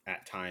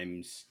at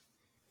times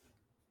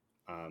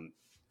um,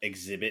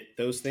 exhibit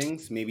those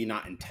things. Maybe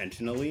not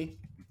intentionally,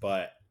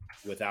 but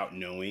without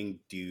knowing,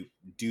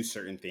 do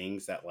certain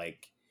things that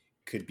like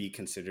could be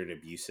considered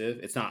abusive.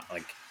 It's not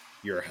like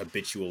you're a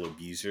habitual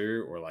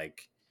abuser or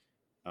like,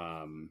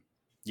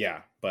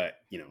 yeah. But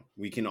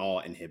we can all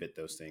inhibit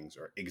those things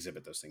or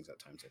exhibit those things at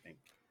times. I think.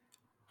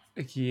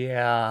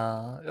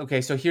 yeah.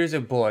 Okay, so here's a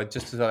bullet,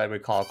 just so that I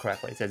recall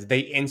correctly. It says they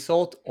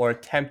insult or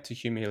attempt to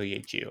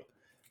humiliate you.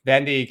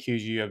 Then they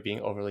accuse you of being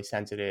overly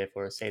sensitive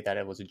or say that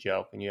it was a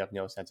joke and you have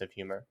no sense of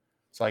humor.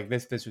 So like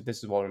this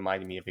is what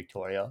reminded me of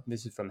Victoria.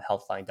 This is from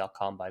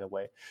healthline.com, by the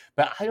way.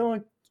 But I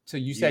don't so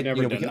you You've said, never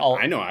we done can that. I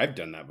all know I've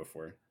done that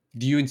before.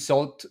 do you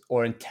insult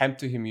or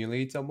attempt to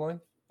humiliate someone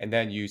and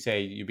then you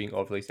say you're being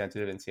overly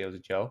sensitive and say it was a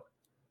joke?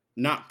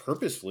 Not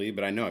purposefully,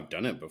 but I know I've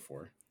done it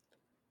before.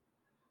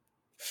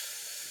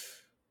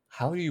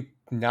 How do you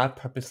not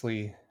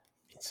purposely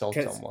insult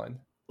because someone,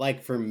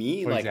 like for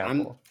me, for like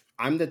example?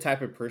 I'm the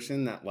type of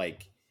person that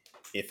like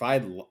if I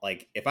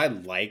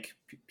like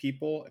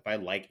people, if I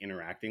like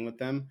interacting with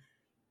them,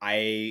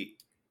 I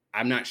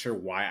I'm not sure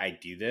why I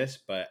do this,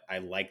 but I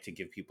like to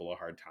give people a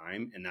hard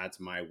time, and that's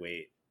my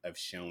way of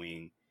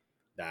showing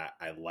that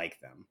I like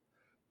them.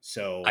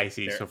 So I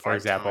see. So for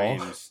example,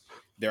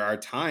 there are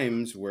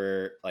times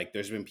where like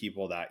there's been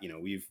people that, you know,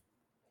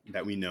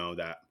 we know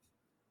that,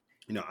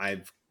 you know,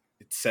 I've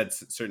said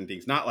certain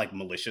things, not like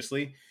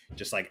maliciously,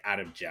 just like out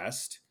of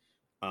jest.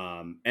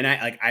 And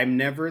I'm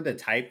never the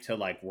type to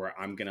like where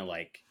I'm gonna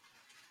like,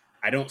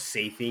 I don't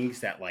say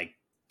things that like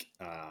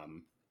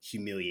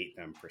humiliate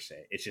them per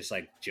se. It's just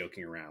like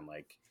joking around,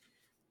 like,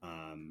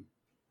 um,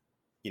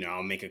 you know,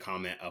 I'll make a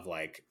comment of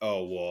like,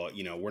 oh well,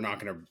 you know, we're not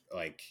gonna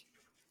like,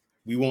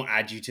 we won't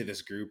add you to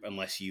this group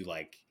unless you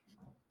like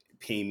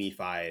pay me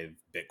 5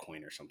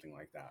 Bitcoin or something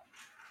like that.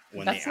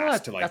 When they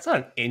ask to like, that's not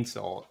an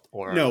insult,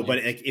 or no, you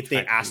but like if they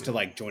trying to ask to do.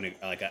 like join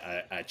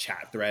a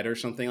chat thread or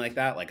something like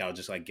that, like I'll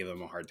just like give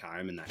them a hard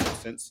time in that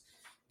instance.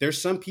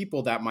 There's some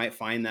people that might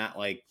find that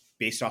like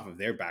based off of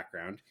their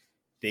background,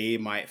 they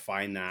might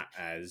find that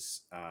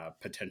as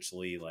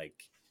potentially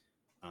like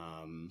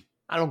um,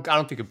 I don't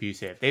think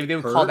abusive. They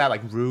would call that hurt.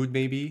 like rude,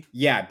 maybe.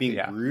 Yeah, being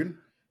Yeah, rude.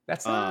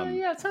 that's not.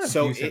 Yeah, it's not So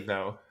abusive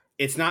though.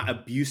 it's not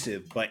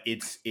abusive, but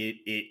it's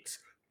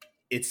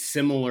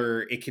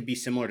similar. It could be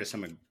similar to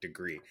some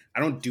degree. I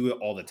don't do it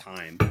all the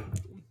time.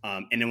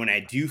 And then when I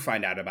do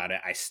find out about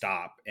it, I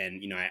stop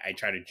and, you know, I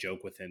try to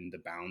joke within the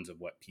bounds of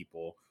what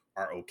people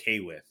are okay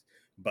with.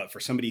 But for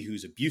somebody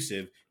who's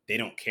abusive, they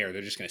don't care.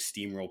 They're just going to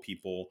steamroll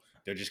people.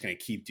 They're just going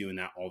to keep doing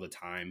that all the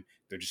time.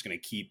 They're just going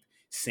to keep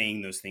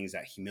saying those things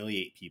that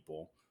humiliate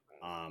people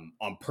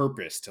on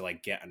purpose to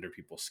like get under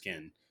people's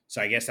skin.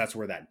 So I guess that's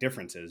where that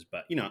difference is.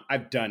 But, you know,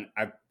 I've done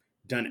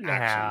Yeah,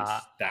 actions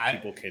that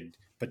people could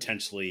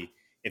potentially,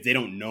 if they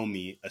don't know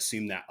me,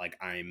 assume that like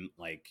I'm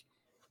like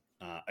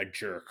a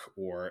jerk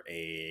or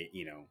a,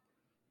 you know,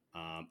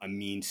 a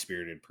mean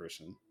spirited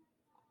person.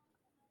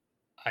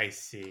 I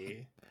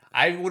see.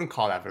 I wouldn't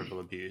call that verbal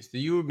abuse.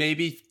 You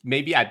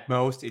maybe at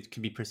most it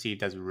could be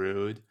perceived as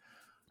rude.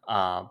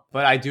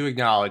 But I do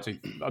acknowledge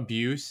like,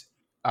 abuse.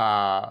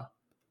 The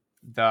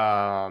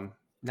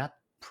not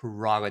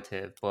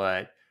prerogative,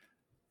 but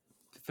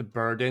the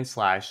burden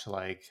slash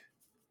like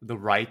the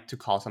right to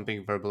call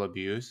something verbal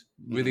abuse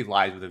really Mm-hmm.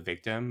 lies with the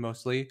victim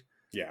mostly.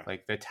 Yeah.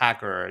 Like the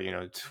attacker, you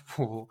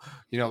know,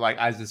 like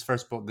as this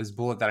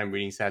bullet that I'm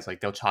reading says, like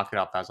they'll chalk it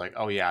up as like,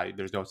 oh yeah,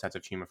 there's no sense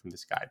of humor from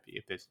this guy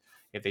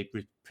if they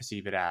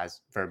perceive it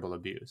as verbal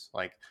abuse.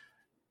 Like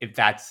if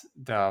that's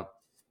the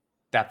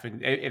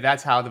if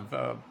that's how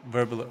the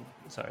verbal,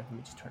 sorry, let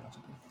me just turn off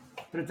something.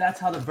 But if that's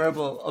how the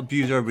verbal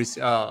abuser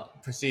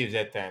perceives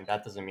it, then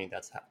that doesn't mean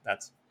that's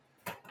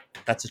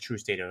a true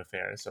state of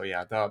affairs. So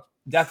yeah, the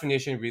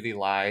definition really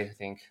lies, I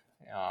think,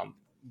 um,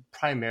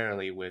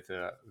 primarily with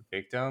the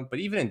victim. But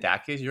even in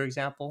that case, your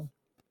example,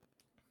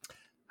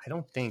 I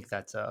don't think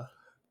that's a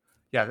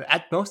yeah.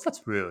 At most,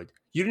 that's rude.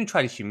 You didn't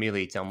try to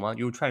humiliate someone.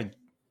 You were trying to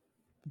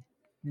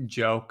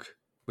joke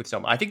with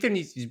someone. I think there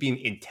needs to be an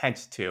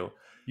intent to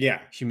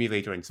Yeah.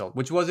 humiliate or insult,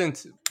 which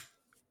wasn't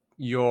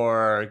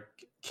your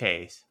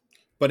case.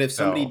 But if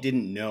somebody So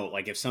didn't know,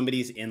 like if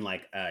somebody's in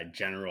like a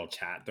general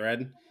chat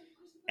thread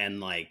and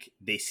like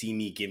they see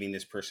me giving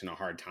this person a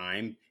hard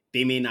time,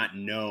 they may not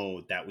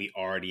know that we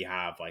already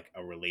have like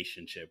a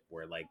relationship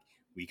where like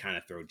we kind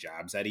of throw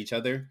jabs at each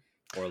other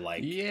or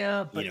like,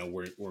 yeah, you but know,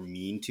 we're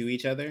mean to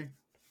each other.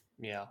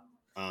 yeah,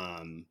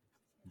 Um,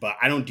 but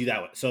I don't do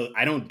that. So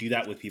I don't do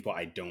that with people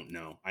I don't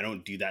know. I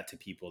don't do that to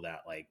people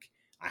that like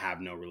I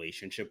have no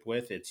relationship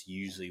with. It's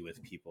usually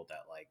with people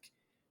that like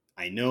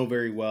I know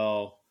very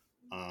well.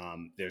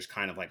 There's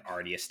kind of like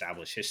already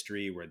established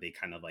history where they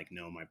kind of like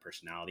know my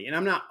personality, and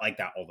I'm not like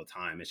that all the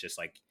time. It's just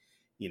like,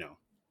 you know,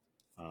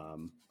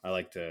 I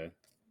like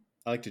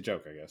to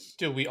joke, I guess.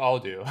 dude, we all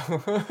do.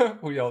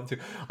 We all do.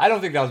 I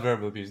don't think that was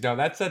verbal abuse. No,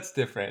 that's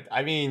different.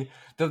 I mean,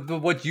 the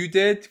what you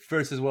did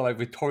versus what like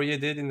Victoria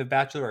did in The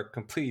Bachelor are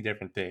completely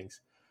different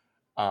things.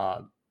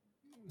 Um,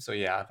 so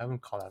yeah, I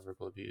wouldn't call that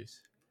verbal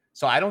abuse.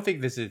 So I don't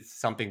think this is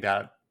something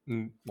that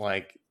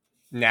like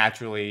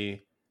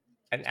naturally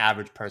an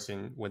average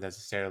person would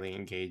necessarily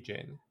engage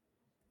in.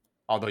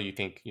 Although you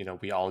think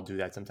we all do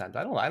that sometimes.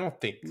 I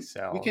don't think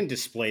so. We can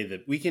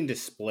display We can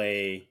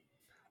display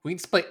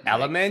like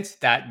elements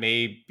that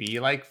may be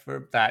like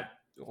for that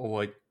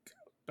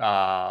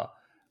uh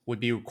would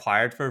be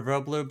required for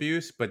verbal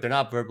abuse, but they're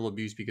not verbal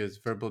abuse because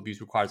verbal abuse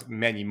requires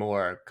many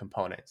more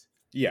components.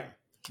 yeah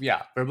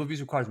Yeah, verbal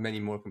abuse requires many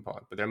more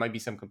components, but there might be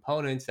some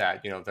components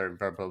that they're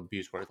verbal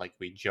abuse where like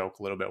we joke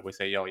a little bit, we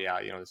say, "Oh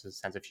yeah, this is a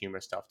sense of humor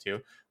stuff too,"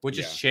 which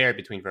is yeah shared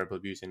between verbal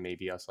abuse and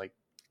maybe us like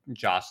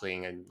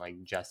jostling and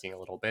like jesting a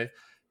little bit.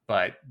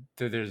 But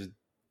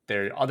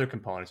there are other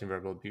components in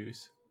verbal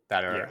abuse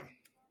that yeah are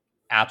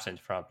absent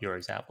from your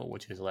example,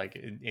 which is like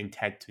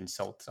intent to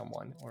insult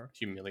someone or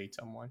humiliate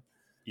someone.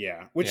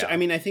 yeah. Which I Yeah,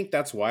 mean, I think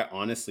that's why,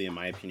 honestly, in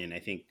my opinion, I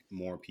think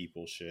more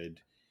people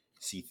should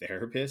see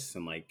therapists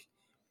and like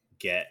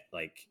get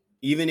like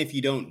even if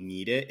you don't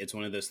need it, it's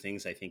one of those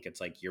things. I think it's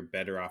like you're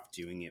better off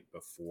doing it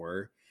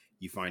before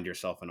you find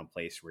yourself in a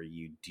place where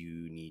you do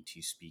need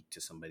to speak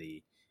to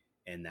somebody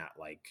in that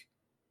like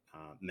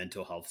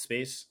mental health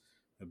space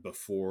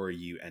before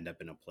you end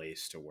up in a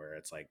place to where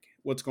it's like,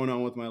 what's going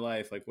on with my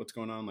life? Like, what's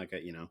going on? Like,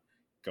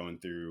 going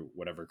through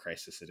whatever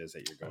crisis it is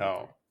that you're going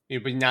Oh, through. yeah,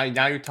 but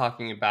now you're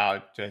talking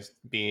about just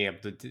being able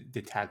to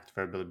detect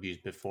verbal abuse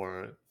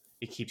before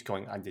it keeps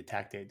going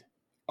undetected,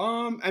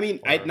 I mean,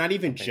 or not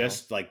even something else.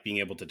 just like being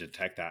able to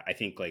detect that. I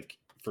think like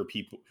for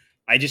people,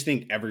 I just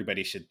think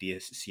everybody should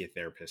see a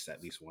therapist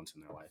at least once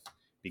in their life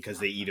because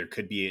they either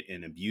could be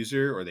an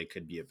abuser or they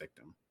could be a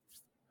victim.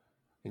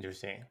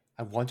 Interesting.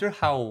 I wonder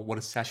what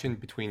a session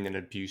between an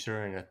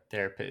abuser and a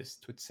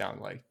therapist would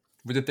sound like.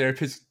 Would the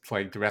therapist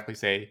like directly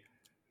say,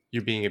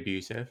 "You're being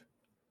abusive"?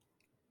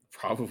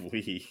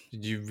 Probably.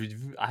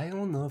 I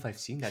don't know if I've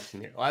seen that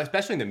scenario, well,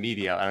 especially in the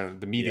media. I don't know,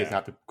 the media is Yeah.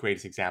 not the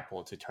greatest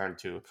example to turn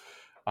to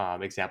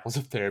examples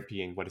of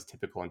therapy and what is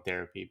typical in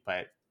therapy.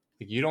 But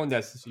like, you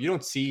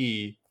don't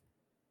see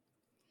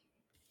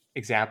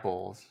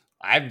examples.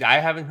 I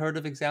haven't heard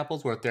of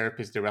examples where a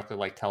therapist directly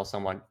like tells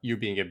someone you're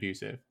being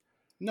abusive.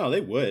 No,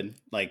 they would.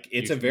 Like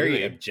it's a very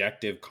Really?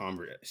 objective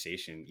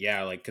conversation.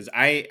 Yeah, like cuz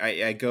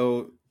I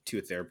go to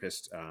a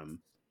therapist Uh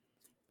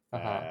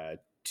huh.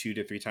 2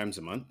 to 3 times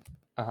a month.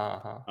 Uh huh.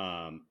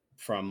 Uh-huh.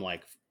 From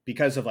like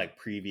because of like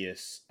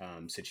previous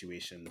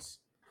situations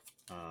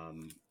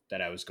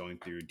that I was going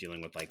through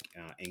dealing with like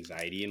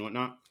anxiety and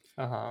whatnot.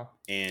 Uh huh.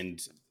 And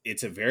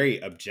it's a very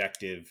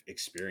objective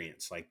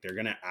experience. Like they're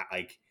going to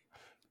like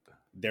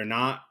they're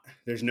not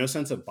there's no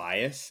sense of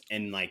bias,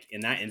 and like in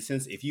that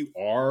instance if you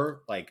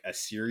are like a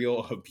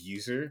serial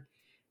abuser,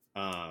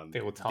 They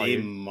will tell they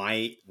you.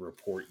 might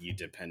report you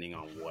depending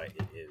on what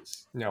it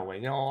is. No way.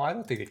 No, I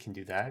don't think they can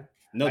do that.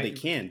 No, they I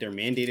can. They're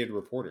mandated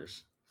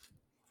reporters.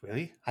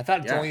 really? I thought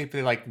it's Yeah. only if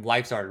they like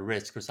lives are at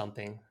risk or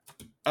something.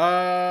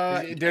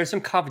 uh There's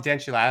some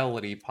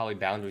confidentiality, probably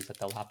boundaries that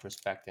they'll have to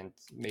respect, and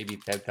maybe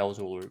that those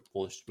will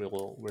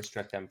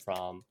restrict them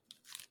from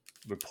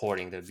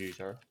reporting the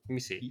abuser. Let me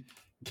see.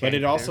 but Can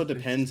it also therapists?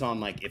 depends on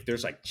like if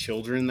there's like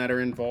children that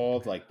are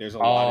involved, like there's a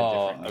lot of Oh,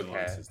 different okay.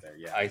 nuances there.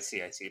 Yeah. I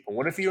see. I see. But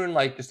what if you're in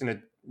like just in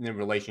a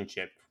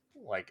relationship,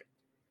 like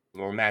a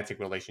romantic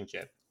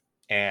relationship,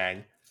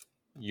 and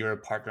you're a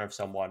partner of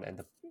someone,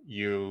 and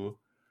you,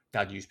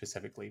 not you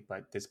specifically,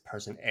 but this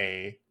person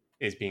A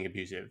is being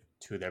abusive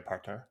to their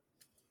partner.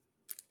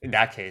 In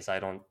that case, I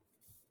don't.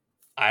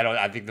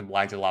 I think the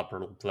lines are a lot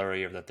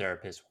blurrier. The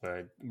therapist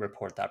would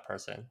report that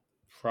person.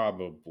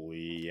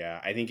 Probably, yeah.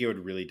 I think it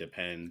would really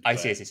depend, I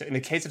see. I but see. So, in the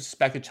case of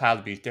suspected child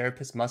abuse,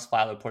 therapists must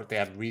file a report if they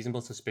have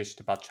reasonable suspicion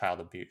about child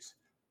abuse.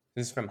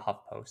 This is from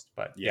HuffPost,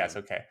 but yeah. yes,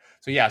 okay.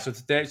 So yeah, so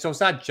it's there. So it's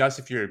not just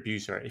if you're an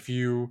abuser. If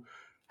you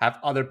have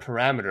other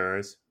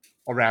parameters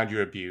around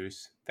your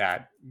abuse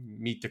that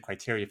meet the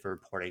criteria for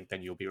reporting,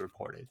 then you'll be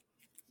reported.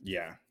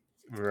 Yeah.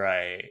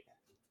 Right.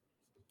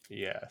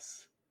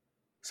 Yes.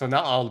 So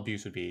not all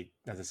abuse would be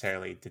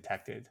necessarily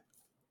detected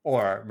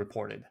or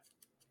reported.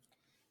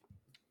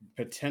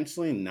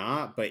 Potentially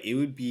not, but it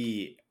would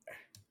be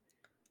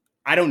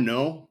I don't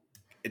know.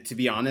 To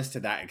be honest, to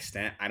that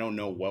extent, I don't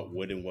know what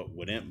would and what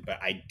wouldn't, but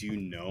I do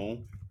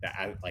know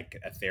that like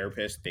a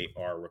therapist, they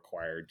are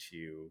required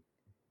to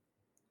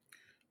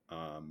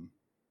um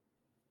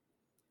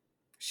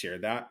share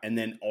that. And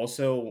then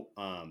also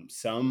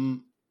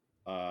some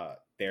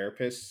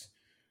therapists,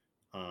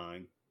 uh,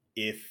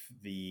 if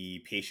the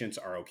patients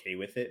are okay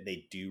with it,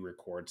 they do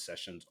record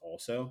sessions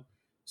also.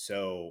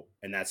 So,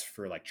 and that's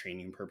for like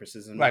training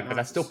purposes and Right, but whatnot.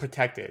 that's still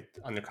protected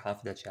under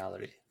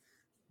confidentiality.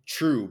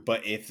 True,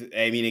 but if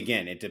I mean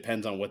again, it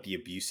depends on what the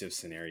abusive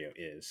scenario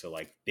is. So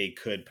like they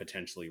could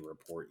potentially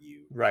report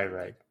you Right, for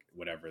like right.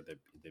 whatever the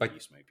But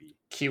abuse might be.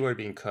 keyword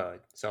being could.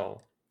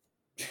 So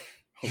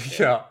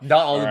Okay. yeah,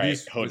 not all All right.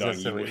 abuse Hold was on. You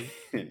necessarily.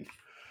 win.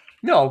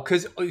 No,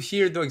 because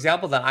here the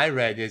example that I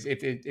read is if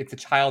the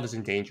child is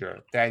in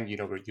danger, then you'd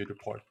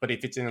report. But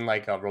if it's in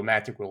like a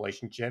romantic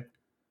relationship,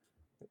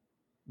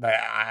 but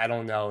I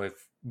don't know if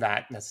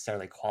that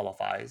necessarily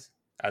qualifies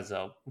as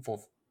a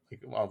full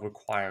like, a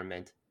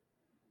requirement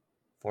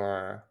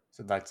for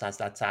so that's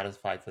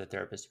satisfied for the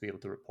therapist to be able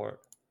to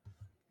report.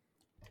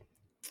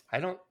 I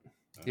don't.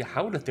 Yeah,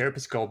 how would a um,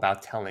 therapist go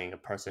about telling a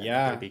person that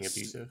they're yeah. being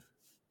abusive?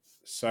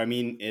 So I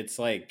mean, it's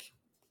like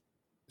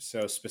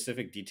so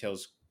specific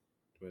details.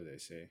 What do they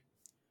say?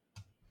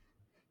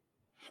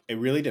 It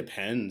really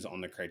depends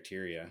on the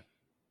criteria and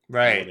what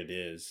Right. it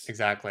is.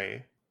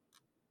 Exactly.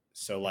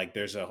 So like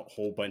there's a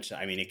whole bunch of,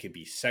 I mean, it could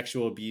be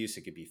sexual abuse,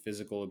 it could be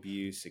physical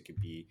abuse, it could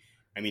be,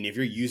 I mean, if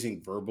you're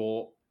using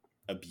verbal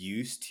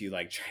abuse to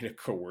like try to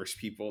coerce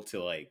people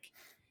to like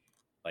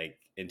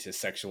into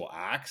sexual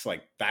acts,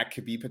 like that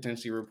could be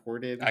potentially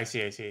reported. I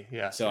see. I see.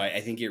 Yeah. So So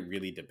I think it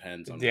really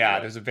depends on yeah,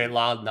 what there's a very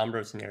large number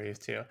of scenarios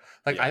too.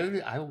 Like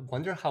yeah. I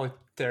wonder how a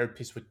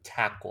therapist would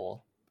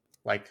tackle,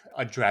 like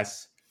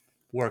address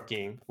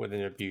working with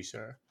an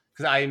abuser.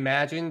 Because I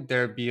imagine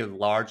there'd be a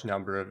large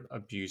number of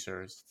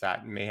abusers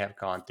that may have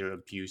gone through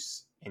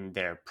abuse in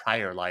their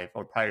prior life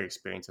or prior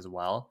experience as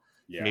well.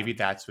 Yeah. Maybe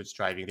that's what's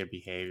driving their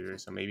behavior.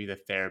 So maybe the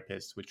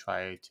therapist would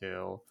try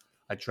to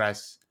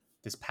address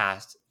this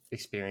past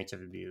experience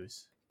of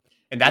abuse.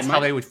 And It that's how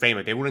might. they would frame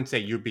it. They wouldn't say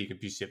you're being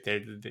abusive.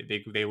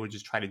 They would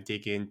just try to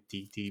dig in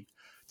deep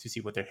to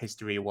see what their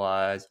history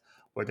was,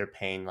 where their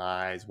pain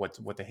lies,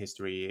 what the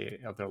history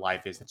of their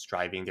life is that's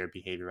driving their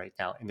behavior right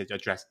now, and to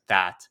address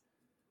that,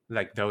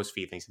 like those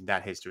feelings and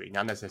that history,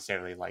 not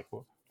necessarily like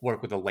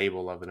work with a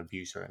label of an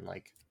abuser and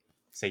like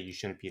say you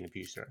shouldn't be an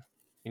abuser.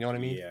 You know what I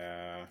mean?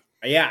 Yeah.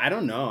 Yeah, I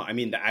don't know. I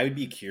mean, I would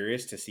be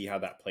curious to see how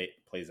that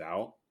plays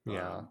out.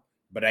 Yeah.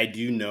 But I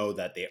do know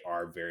that they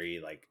are very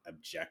like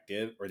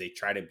objective, or they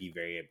try to be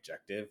very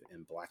objective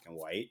in black and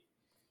white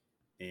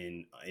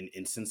in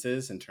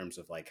instances in terms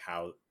of like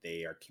how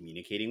they are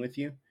communicating with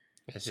you.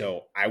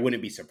 So I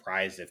wouldn't be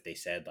surprised if they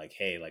said like,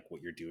 hey, like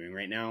what you're doing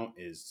right now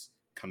is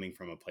coming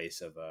from a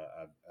place of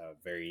a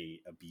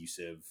very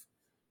abusive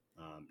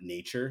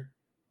nature,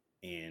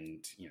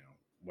 and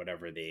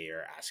whatever they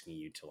are asking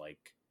you to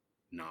like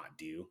not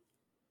do.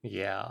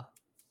 Yeah.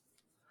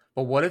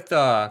 But what if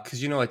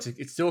because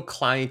it's still a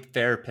client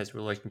therapist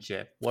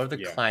relationship. What if the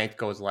Yeah. client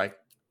goes like,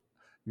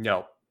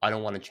 no, I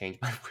don't want to change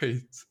my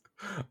ways.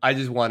 I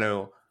just want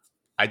to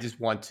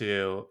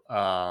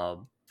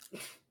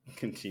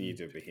Continue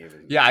to behave.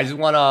 yeah, I just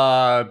want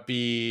to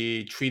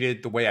be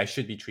treated the way I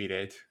should be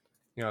treated.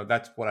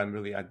 That's what I'm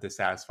really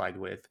dissatisfied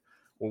with.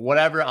 Or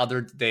whatever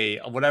other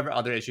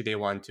issue they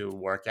want to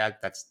work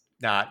at that's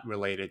not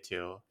related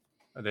to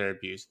their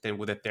abuse, then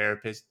would the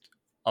therapist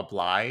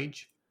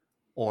oblige,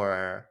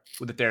 or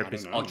would the I don't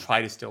therapist I'll know.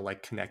 try to still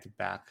like connect it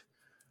back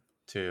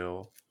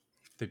to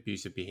the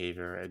abusive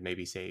behavior and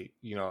maybe say,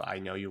 I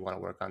know you want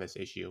to work on this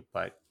issue,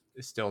 but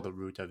still the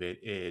root of it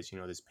is,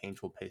 this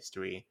painful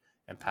history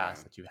and past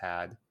Yeah. that you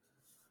had.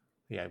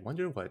 Yeah, I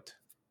wonder what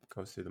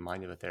goes through the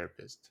mind of a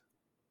therapist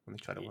when they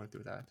try to work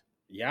through that.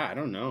 Yeah, I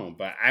don't know,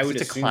 but I 'Cause would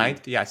it's a assume.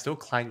 client, yeah, it's still a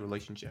client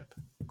relationship,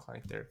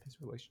 client therapist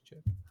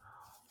relationship.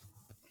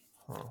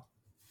 Huh.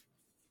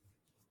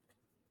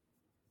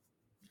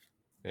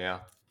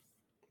 Yeah,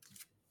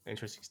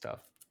 interesting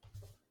stuff.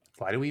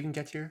 Why do we even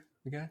get here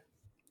again?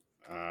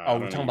 I We're don't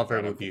know, talking you about brought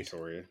verbal up abuse.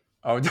 Victoria.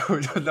 Oh no,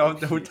 we're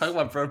talking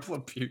about verbal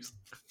abuse.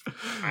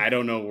 I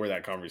don't know where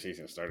that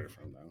conversation started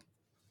from though.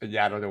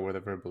 Yeah, I don't know where the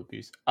verbal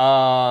abuse.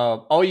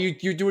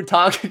 You were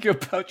talking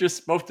about your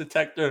smoke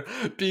detector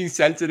being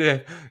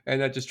sensitive,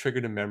 and that just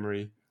triggered a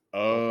memory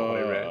of what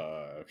I read.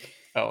 Okay.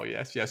 Oh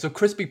yes, yeah. So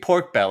crispy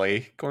pork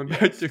belly. Going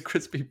back to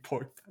crispy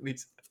pork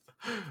bellies.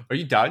 Are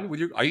you done with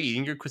Are you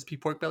eating your crispy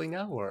pork belly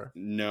now, or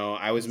No,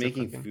 I are you was still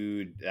making cooking?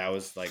 food that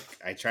was like,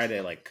 I try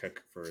to like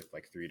cook for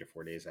like 3 to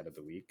 4 days out of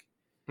the week.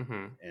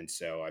 Mm-hmm. And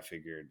so I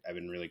figured I've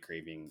been really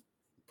craving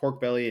pork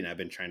belly, and I've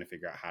been trying to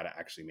figure out how to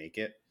actually make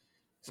it.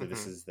 So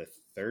this Mm-hmm. is the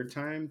third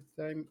time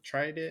that I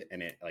tried it,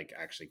 and it like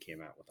actually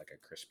came out with like a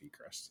crispy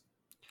crust.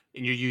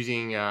 And you're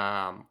using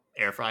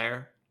air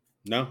fryer?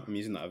 No, I'm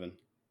using the oven.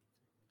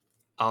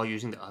 Oh,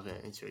 using the oven.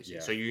 Interesting.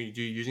 Yeah. So you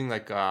using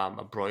like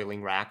a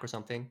broiling rack or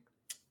something?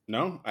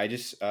 No, I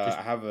just Just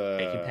I have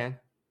baking pan?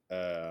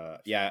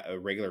 a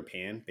regular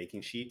pan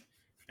baking sheet,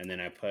 and then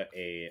I put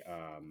a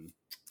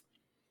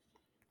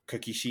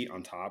cookie sheet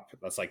on top.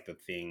 That's like the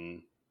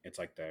thing. It's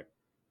like the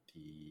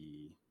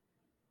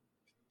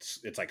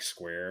it's like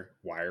square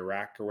wire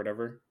rack or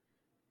whatever,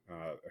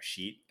 a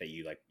sheet that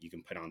you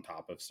can put on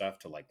top of stuff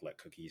to like let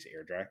cookies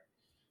air dry.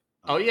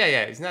 Oh yeah,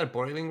 yeah. Isn't that a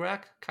broiling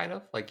rack? Kind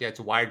of like, yeah, it's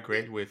a wired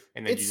grid with,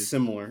 and then It's you just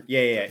similar. Yeah,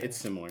 it's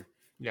similar.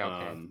 yeah,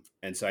 okay.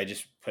 And so I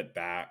just put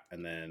that,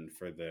 and then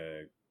for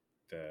the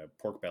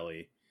pork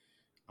belly,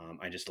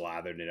 I just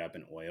lathered it up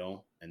in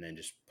oil, and then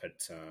just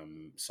put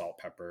some salt,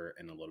 pepper,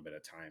 and a little bit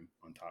of thyme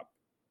on top.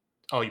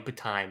 Oh, you put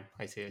thyme.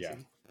 I see. I Yeah.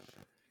 see.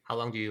 How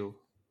long do you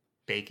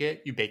bake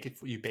it? You bake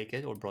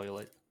it or broil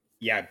it?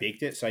 Yeah, I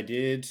baked it. So I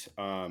did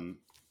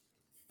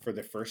for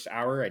the first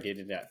hour, I did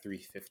it at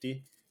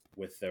 350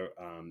 with the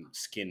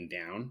skin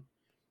down,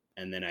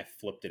 and then I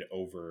flipped it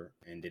over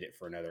and did it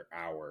for another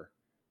hour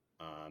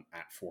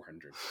at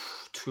 400.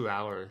 2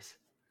 hours.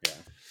 Yeah.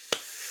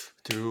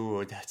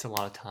 Dude, that's a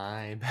lot of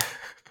time.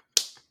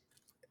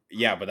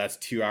 Yeah, but that's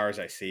 2 hours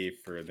I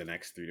saved for the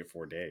next 3 to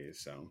 4 days.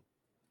 So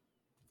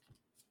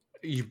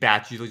You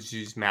just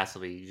use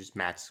massively. You just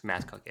mass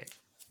cook it.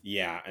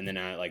 yeah, and then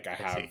I I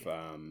have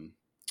see.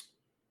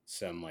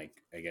 some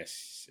like, I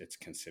guess it's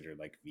considered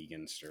like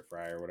vegan stir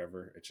fry or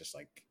whatever. It's just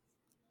like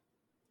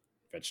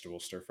vegetable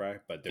stir fry,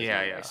 but there's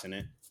no rice in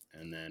it.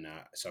 And then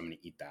so I'm gonna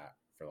eat that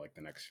for like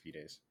the next few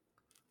days.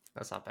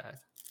 That's not bad.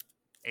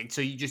 And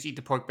so you just eat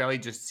the pork belly,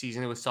 just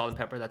season it with salt and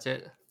pepper. That's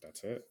it.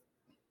 That's it.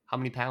 How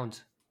many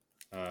pounds?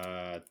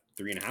 3.5.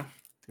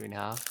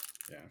 3.5.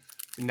 Yeah.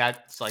 And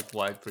that's like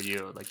what for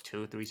you? Like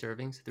 2, 3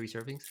 servings? 3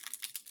 servings?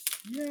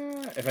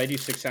 Yeah. If I do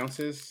 6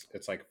 ounces,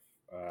 it's like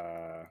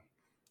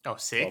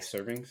 12 6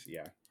 servings.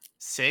 Yeah.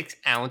 6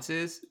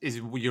 ounces is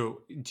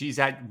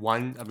that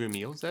one of your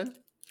meals then?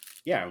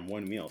 Yeah, in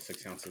one meal,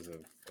 6 ounces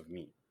of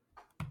meat.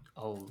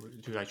 Oh,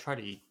 dude, I try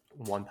to eat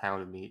 1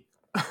 pound of meat.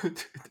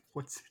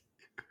 What's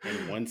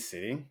in one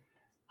sitting?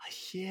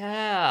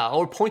 Yeah,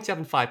 or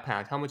 0.75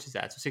 pounds. How much is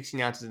that? So 16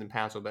 ounces in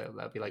pounds, so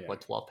that'd be like Yeah,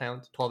 what, 12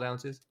 pounds, 12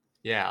 ounces?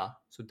 Yeah,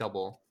 so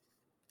double.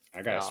 I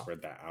gotta Yeah.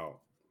 spread that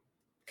out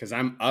because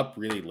I'm up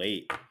really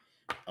late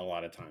a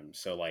lot of times.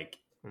 So like,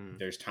 Mm.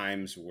 there's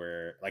times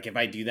where like if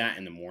I do that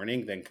in the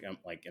morning, then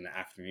like in the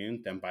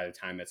afternoon, then by the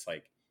time it's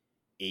like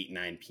 8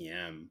 9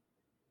 p.m.,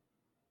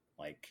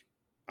 like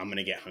I'm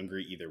gonna get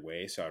hungry either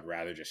way. So I'd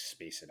rather just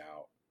space it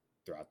out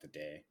throughout the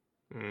day.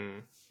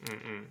 Mm.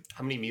 Mm-mm.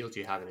 How many meals do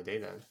you have in a day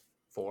then?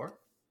 Four?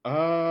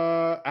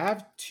 I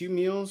have 2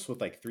 meals with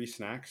like 3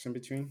 snacks in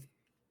between.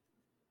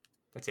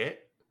 That's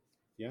it?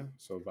 Yeah,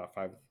 so about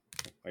five.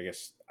 I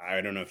guess I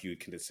don't know if you would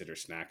consider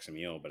snacks a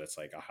meal, but it's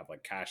like I'll have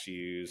like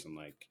cashews and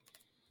like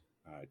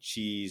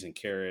cheese and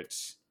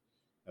carrots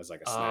as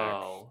like a snack.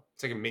 Oh,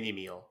 it's like a mini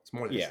meal. It's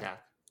more than a Yeah,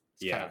 snack.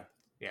 It's kind of,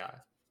 yeah. yeah.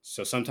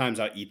 So sometimes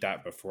I'll eat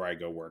that before I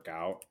go work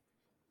out.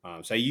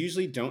 So I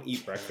usually don't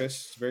eat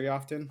breakfast very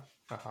often.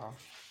 Uh-huh.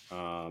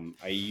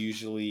 I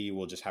usually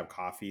will just have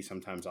coffee.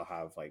 Sometimes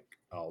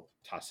I'll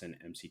toss in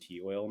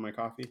MCT oil in my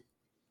coffee.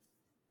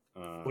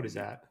 What is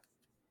Um, that?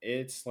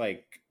 it's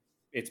like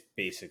it's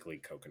basically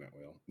coconut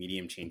oil,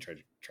 medium chain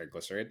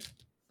triglycerides.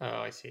 Oh,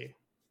 I see.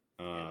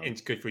 And Um,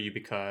 it's good for you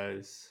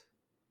because.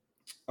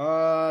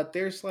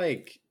 there's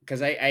like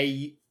because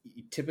I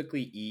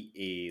typically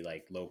eat a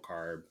like low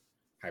carb,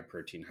 high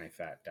protein, high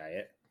fat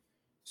diet.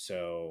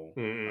 So,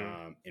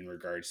 Mm-mm. in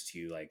regards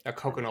to like A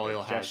harder coconut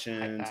oil has high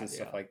digestions fat, and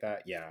stuff yeah. like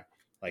that, yeah,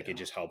 like it Yeah.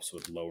 just helps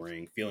with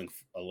lowering, feeling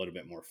a little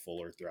bit more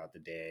fuller throughout the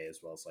day, as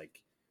well as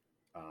like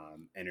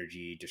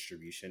energy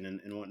distribution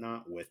and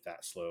whatnot with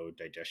that slow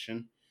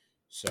digestion.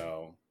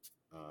 So,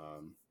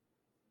 um,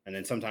 and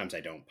then sometimes I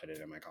don't put it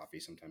in my coffee.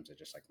 Sometimes I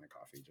just like my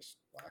coffee just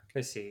black.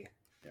 I see.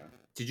 Yeah,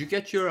 Did you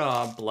get your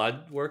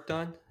blood work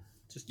done?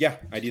 Just yeah,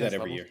 I to do that test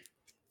every levels? year.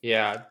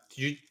 Yeah. Did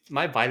you?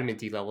 My vitamin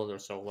D levels are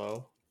so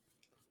low.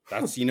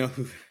 That's who,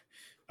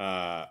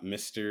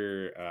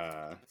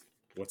 Mister,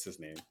 what's his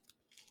name?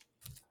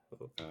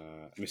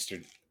 Mister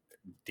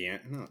Dan.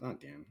 No, not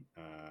Dan.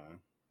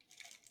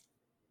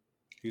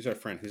 Who's our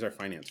friend? Who's our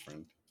finance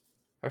friend?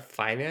 Our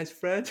finance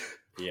friend?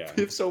 Yeah.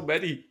 We have so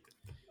many.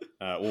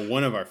 Well,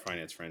 one of our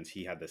finance friends,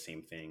 he had the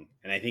same thing,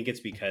 and I think it's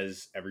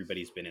because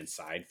everybody's been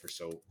inside for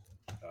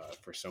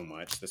so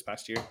much this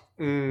past year.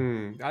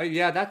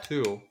 Yeah, that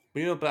too.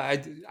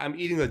 But I'm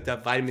eating a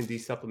vitamin D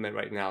supplement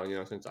right now.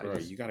 Since I Bro,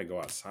 just you got to go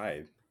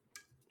outside.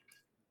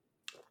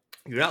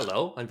 you're not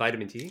low on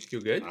vitamin D.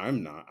 You're good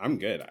I'm not. I'm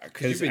good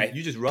because because I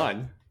you just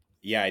run.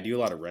 yeah, I do a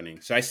lot of running,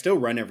 so I still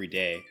run every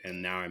day,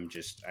 and now I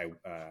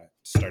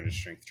started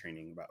strength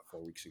training about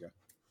 4 weeks ago.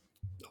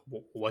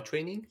 What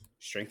training?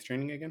 Strength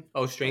training again?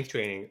 Oh, strength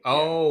training. Yeah,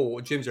 Oh,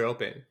 gyms are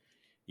open.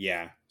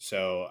 yeah.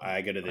 So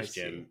I go to I this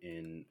see. gym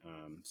in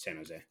San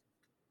Jose.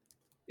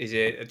 Is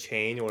it a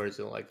chain or is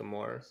it like a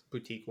more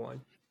boutique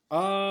one?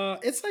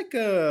 It's like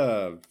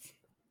a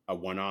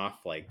one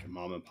off like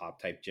mom and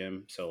pop type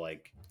gym. So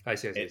like I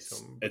see. I see.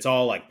 So it's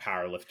all like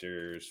power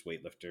lifters,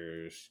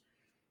 weightlifters,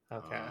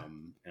 okay,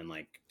 and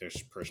like there's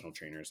personal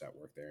trainers that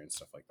work there and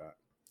stuff like that.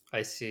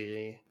 I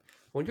see.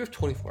 I wonder if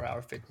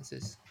 24-hour fitness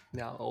is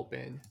now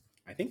open.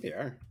 I think they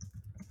are.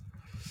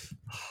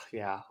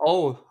 Yeah.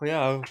 Oh,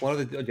 yeah. One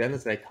of the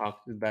agendas that I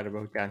talked about, I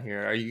wrote down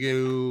here. Are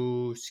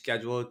you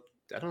scheduled?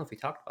 I don't know if we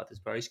talked about this,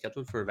 but are you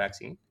scheduled for a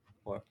vaccine?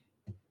 Or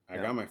I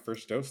no? got my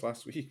first dose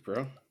last week,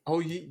 bro.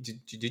 Oh,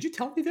 did you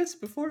tell me this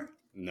before?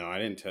 No, I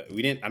didn't.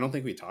 We didn't. I don't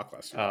think we talked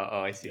last week. Oh,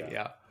 I see. Yeah,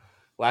 Yeah.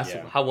 Last,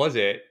 yeah. how was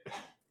it?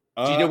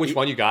 Do you know which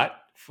one you got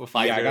for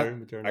Yeah,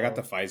 Pfizer, I got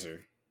the Moderna? Pfizer.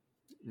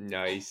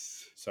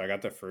 Nice. So I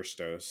got the first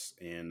dose,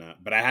 and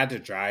but I had to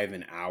drive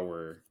an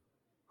hour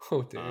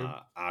Oh, damn.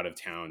 out of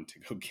town to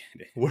go get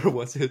it. Where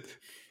was it?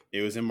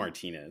 It was in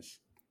Martinez.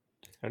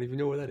 I don't even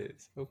know where that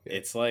is. Okay.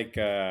 It's like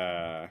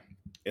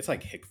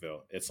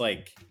Hickville. It's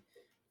like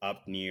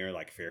up near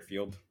like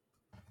Fairfield,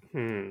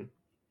 Hmm.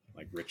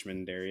 like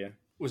Richmond area.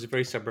 Was it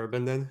very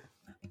suburban then?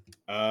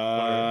 Or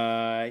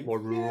Uh more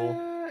rural?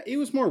 yeah, it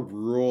was more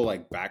rural,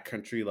 like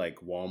backcountry. Like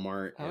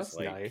Walmart Oh, is that's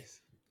like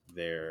nice.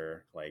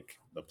 their like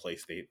the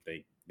place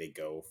they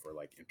go for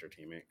like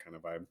entertainment kind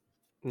of vibe.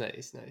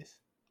 Nice, nice.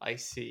 I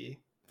see.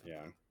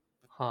 Yeah.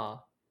 Huh.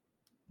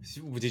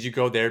 Did you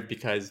go there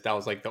because that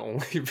was like the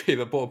only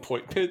available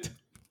appointment?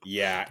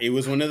 Yeah, it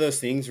was one of those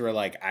things where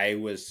like I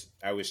was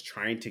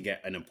trying to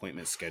get an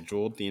appointment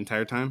scheduled the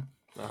entire time,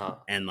 Uh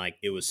and like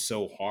it was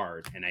so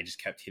hard, and I just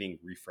kept hitting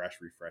refresh,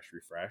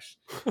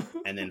 huh.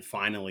 and then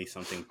finally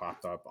something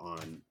popped up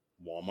on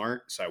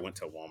Walmart, so I went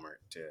to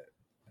Walmart to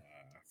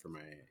for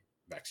my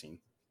vaccine.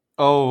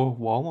 Oh,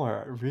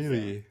 Walmart. Yeah,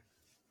 Really?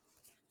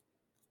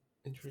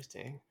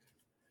 Interesting.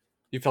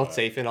 You felt but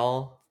safe and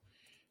all?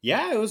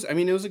 yeah, it was. I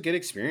mean, it was a good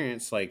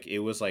experience. Like it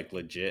was like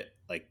legit,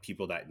 like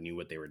people that knew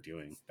what they were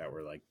doing that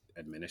were like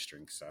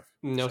administering stuff.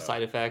 No So,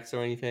 side effects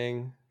or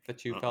anything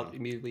that you uh, felt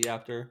immediately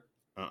after?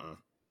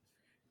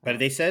 But Oh.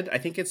 they said, I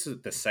think it's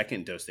the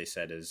second dose. They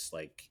said is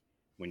like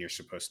when you're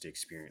supposed to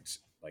experience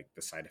like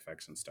the side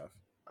effects and stuff.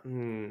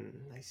 Hmm,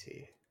 I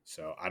see.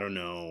 So I don't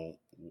know,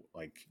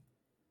 like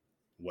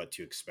what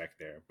to expect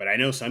there. But I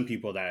know some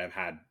people that have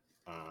had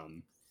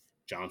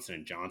Johnson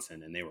and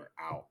Johnson, and they were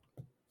out.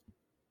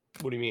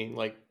 What do you mean?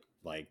 Like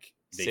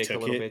they Sick a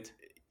took little it, bit?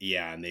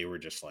 yeah, and they were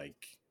just like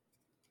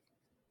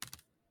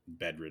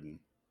bedridden.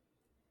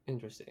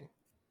 Interesting.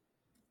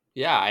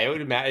 Yeah, I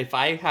would imagine if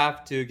I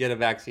have to get a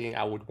vaccine,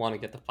 I would want to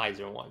get the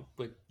Pfizer one.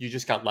 But you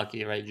just got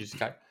lucky, right?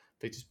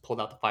 They just pulled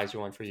out the Pfizer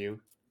one for you.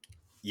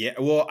 Yeah,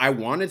 well, I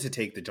wanted to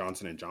take the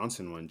Johnson and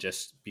Johnson one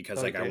just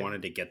because like I Okay.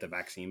 wanted to get the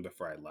vaccine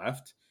before I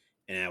left,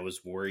 and I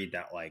was worried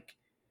that like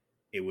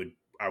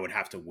I would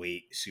have to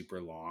wait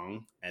super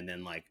long, and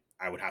then like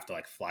I would have to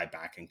like fly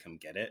back and come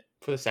get it.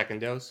 For the second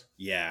dose?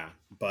 Yeah,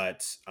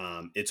 but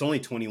it's only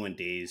 21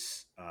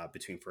 days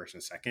between first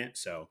and second,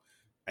 so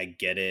I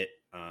get it.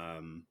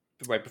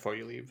 Right before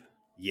you leave.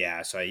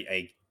 Yeah, so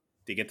I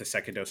they get the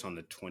second dose on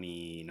the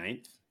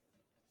 29th.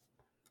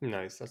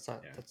 Nice. That's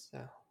not, Yeah,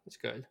 that's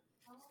good.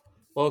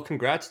 Well,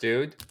 congrats,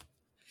 dude.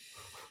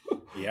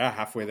 yeah,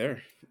 halfway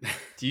there.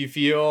 Do you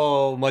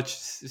feel much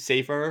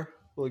safer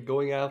like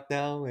going out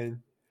now or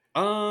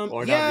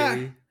not Yeah,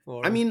 really? I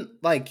Or mean,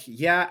 like,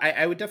 yeah,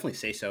 I would definitely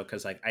say so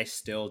because like I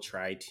still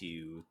try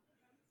to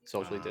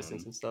socially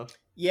distance um and stuff?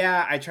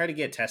 yeah, I try to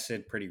get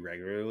tested pretty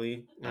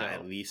regularly,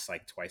 at No. least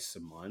like twice a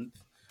month.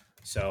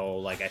 So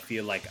like I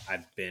feel like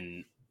I've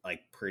been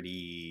like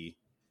pretty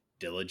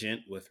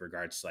diligent with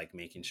regards to like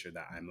making sure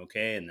that I'm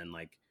okay. And then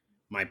like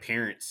my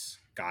parents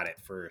got it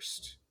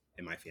first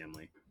in my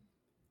family.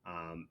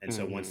 And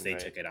so once they Right.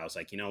 took it, I was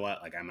like, you know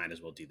what? Like I might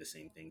as well do the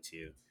same thing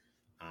too.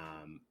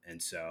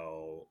 And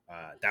so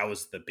that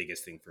was the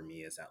biggest thing for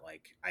me is that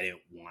like I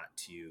didn't want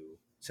to,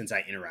 since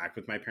I interact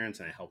with my parents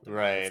and I help them out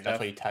with Right. That's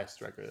why stuff. you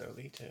text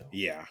regularly too.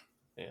 Yeah.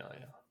 Yeah,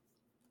 yeah.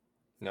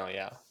 No,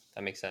 yeah.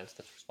 That makes sense.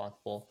 That's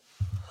responsible.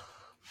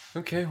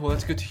 Okay, well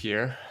that's good to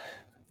hear.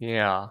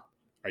 Yeah.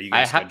 Are you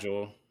I gonna have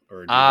schedule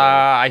or do the?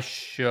 I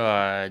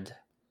should.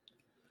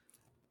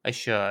 I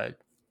should.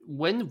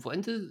 When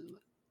does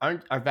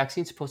aren't our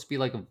vaccines supposed to be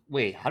like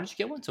wait, how did you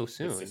get one so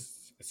soon?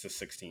 It's the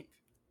 16th.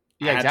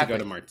 Yeah, exactly.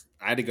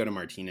 I had to go to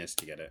Martinez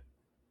to get it.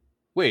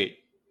 Wait,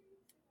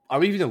 are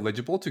we even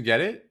eligible to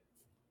get it?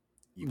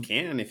 You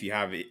can if you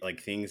have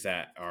like things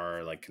that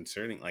are like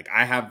concerning. Like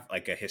I have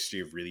like a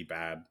history of really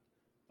bad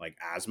like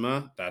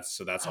asthma. That's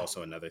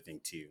also another thing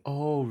too.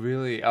 Oh,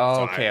 really? So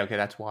Oh, okay, okay,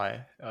 that's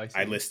why. Oh, I I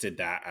see. listed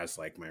that as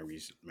like my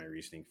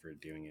reasoning for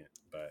doing it.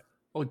 But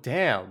Oh,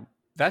 damn.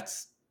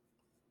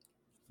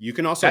 you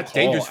can also That's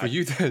dangerous call for at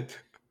you then.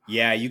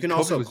 yeah, you can COVID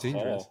also was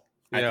dangerous. call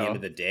at the end Yeah.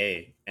 of the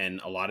day,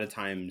 and a lot of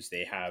times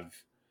they have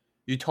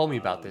You told me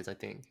about um this, I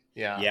think.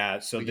 Yeah. yeah.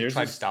 So Like you there's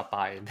tried to this stop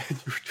by and then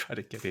you would try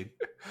to get in.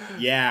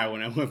 yeah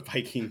when I went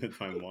biking with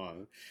my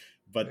mom,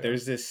 but Yeah.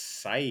 there's this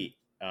site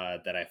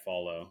that I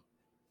follow,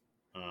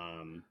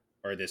 um,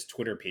 or this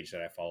Twitter page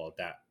that I follow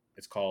that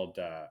it's called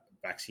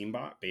Vaccine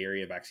Bot, Bay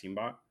Area Vaccine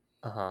Bot,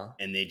 Uh-huh.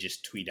 and they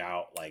just tweet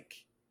out like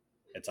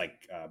it's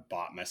like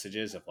bot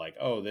messages of like,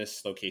 oh,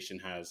 this location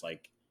has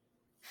like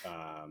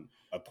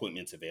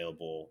appointments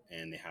available,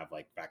 and they have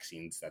like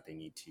vaccines that they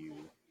need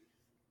to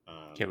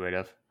Get rid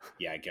of.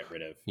 get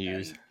rid of,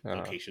 Use. and Uh-huh.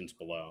 locations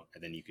below,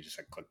 and then you could just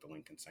like click the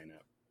link and sign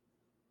up.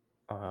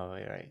 Oh,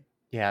 right.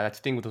 Yeah, that's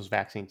the thing with those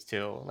vaccines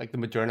too. Like the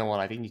Moderna one,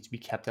 I think needs to be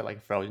kept at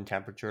like frozen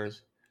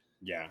temperatures,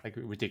 Yeah, like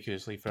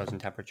ridiculously frozen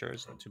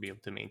temperatures to be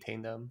able to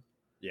maintain them.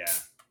 yeah,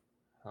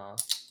 Huh.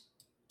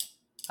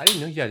 I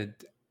didn't know you had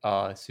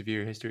a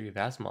severe history of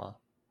asthma.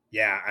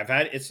 yeah. I've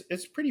had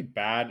it's pretty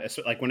bad.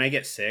 Like when I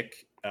get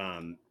sick,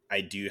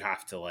 I do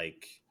have to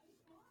like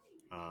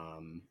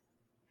um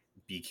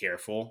be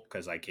careful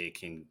because like it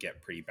can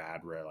get pretty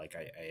bad where like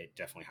I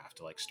definitely have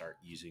to like start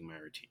using my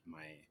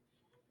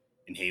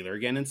inhaler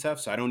again and stuff.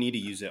 So I don't need to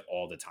use it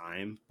all the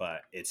time,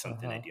 but it's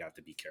something I Uh-huh. do have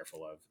to be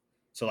careful of.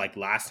 So like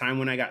last time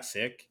when I got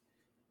sick,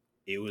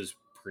 it was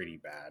pretty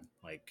bad,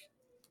 like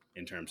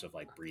in terms of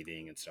like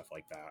breathing and stuff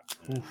like that.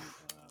 And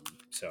Oof.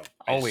 so I just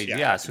Always, I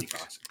yeah. have to So, be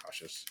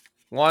cautious.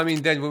 well, I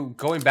mean, then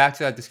going back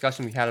to that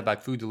discussion we had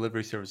about food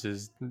delivery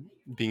services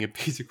being a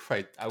basic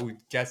right, I would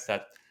guess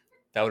that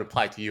that would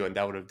apply to you, and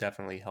that would have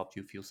definitely helped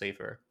you feel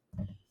safer.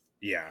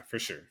 Yeah, for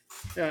sure.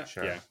 Yeah,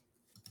 Sure. yeah.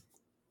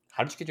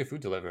 How did you get your food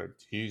delivered?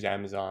 Did you use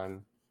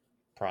Amazon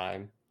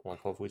Prime or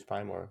Whole Foods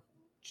Prime, or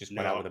just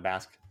went out with No, a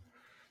basket?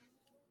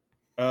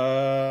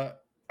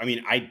 I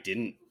mean, I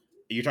didn't.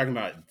 You're talking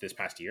about this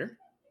past year?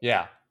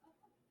 Yeah,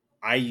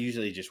 I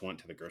usually just went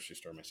to the grocery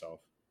store myself.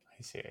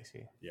 I see. I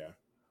see. Yeah.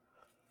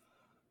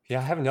 Yeah,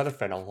 I have another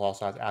friend who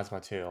also has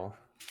asthma too,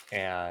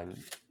 and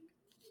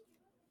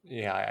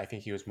yeah, I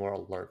think he was more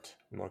alert,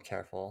 more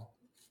careful.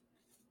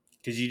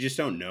 Because you just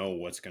don't know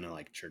what's gonna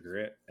like trigger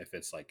it, if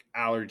it's like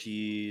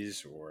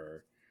allergies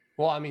or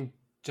Well, I mean,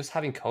 just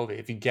having COVID,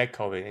 if you get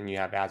COVID and you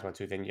have asthma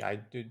too, then I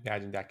do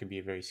imagine that could be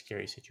a very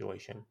scary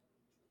situation.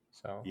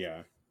 So,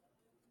 yeah.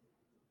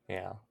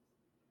 yeah.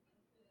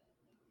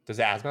 Does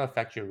the asthma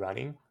affect your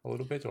running a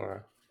little bit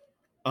or?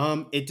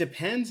 It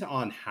depends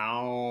on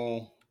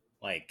how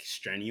like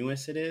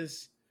strenuous it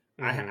is.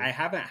 Mm-hmm. I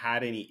haven't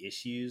had any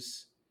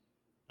issues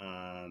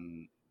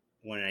um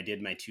when I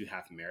did my 2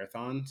 half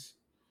marathons,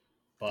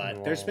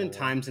 But there's been Whoa.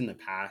 times in the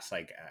past,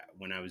 like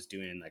when I was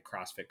doing like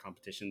CrossFit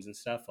competitions and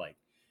stuff, like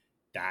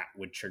that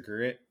would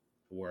trigger it,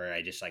 where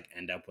I just like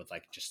end up with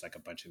like just like a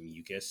bunch of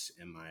mucus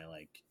in my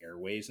like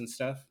airways and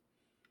stuff.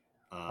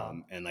 Huh.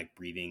 And like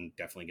breathing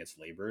definitely gets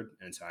labored.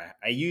 And so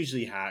I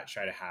usually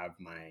try to have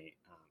my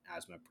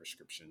asthma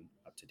prescription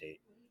up to date.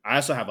 I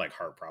also have like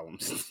heart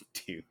problems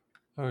too.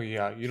 Oh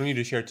yeah, you don't need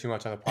to share too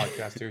much on the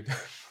podcast, dude.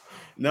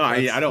 No,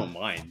 I That's don't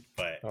mind,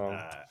 but oh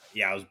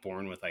yeah, I was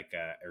born with like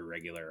a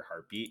irregular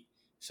heartbeat,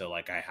 so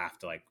like I have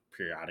to like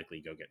periodically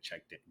go get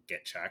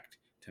checked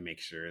to make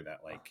sure that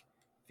like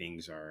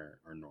things are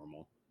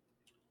normal.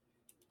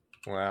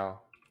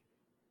 wow.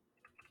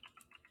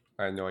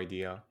 I had no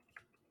idea.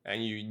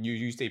 And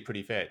you stay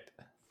pretty fit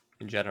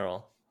in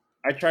general.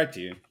 I try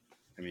to.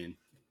 I mean,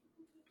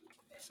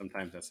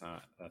 sometimes that's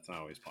not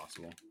always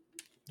possible.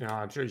 No,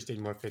 I'm sure you stayed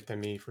more fit than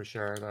me for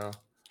sure, though.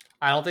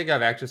 I don't think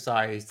I've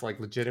exercised, like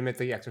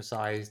legitimately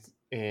exercised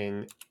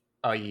in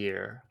a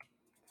year.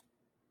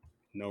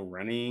 No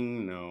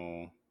running,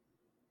 no.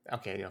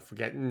 Okay, no,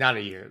 forget not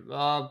a year.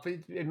 But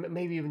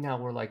maybe even now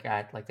we're like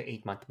at like the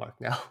 8 month mark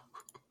now.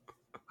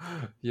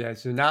 Yeah,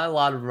 so not a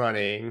lot of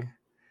running.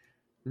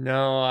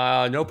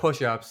 No, no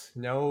push-ups.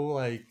 No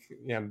like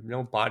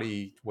no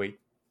body weight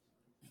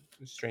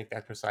strength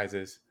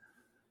exercises.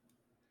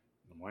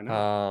 Why not?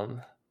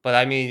 Um, but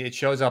I mean, it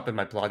shows up in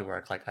my blood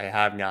work. Like I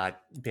have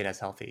not been as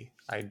healthy.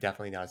 I'm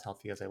definitely not as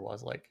healthy as I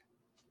was like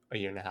a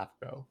year and a half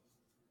ago.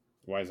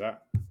 Why is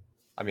that?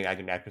 I mean, I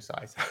didn't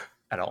exercise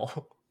at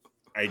all.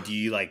 I do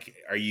you like?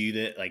 Are you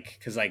the like?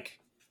 Because like,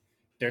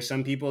 there's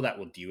some people that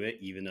will do it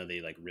even though they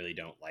like really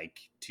don't like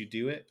to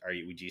do it. Are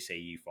you? Would you say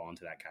you fall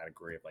into that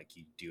category of like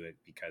you do it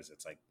because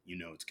it's like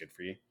it's good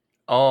for you?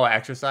 Oh,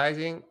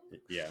 exercising?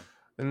 Yeah.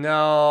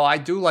 No, I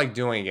do like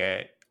doing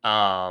it.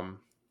 I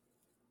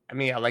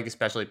mean, I like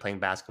especially playing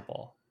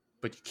basketball,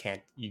 but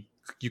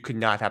you could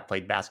not have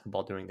played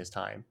basketball during this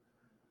time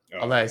Oh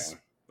yeah. unless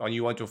when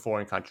you went to a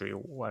foreign country.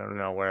 I don't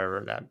know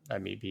wherever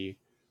that may be.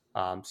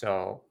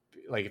 So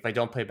like if I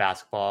don't play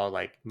basketball,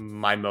 like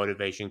my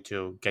motivation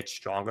to get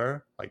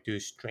stronger, like do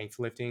strength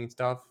lifting and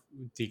stuff,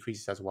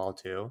 decreases as well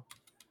too.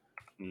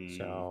 Mm.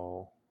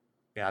 So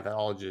yeah, that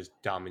all just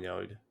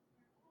dominoed.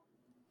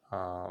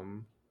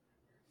 Um,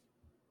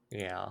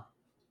 yeah,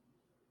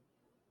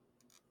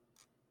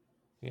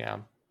 yeah.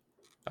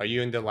 Are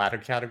you in the latter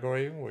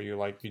category where you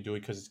do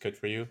it because it's good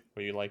for you,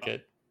 or you like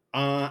it?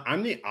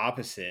 I'm the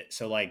opposite.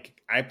 So like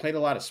I played a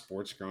lot of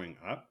sports growing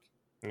up,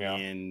 Yeah.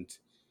 and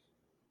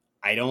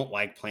I don't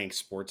like playing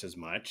sports as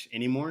much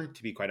anymore,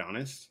 to be quite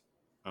honest.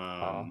 Uh,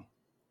 Um,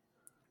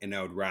 and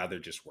I would rather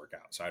just work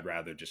out. So I'd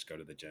rather just go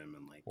to the gym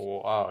and like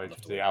oh, lift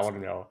interesting. I weights. want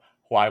to know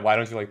why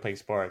don't you like playing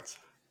sports?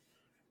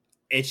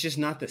 It's just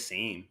not the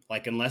same.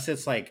 Like unless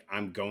it's like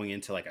I'm going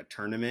into like a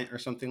tournament or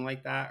something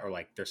like that, or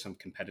like there's some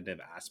competitive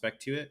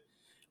aspect to it.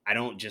 I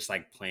don't just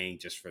like playing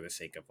just for the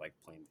sake of like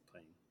playing.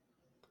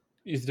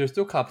 Is there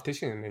still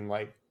competition in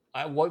like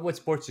what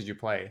sports did you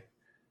play?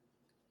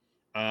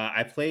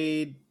 I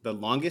played the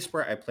longest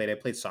sport I played. I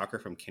played soccer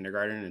from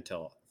kindergarten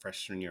until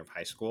freshman year of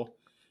high school,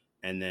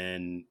 and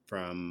then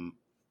from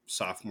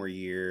sophomore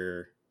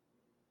year,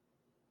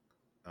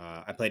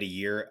 I played a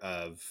year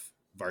of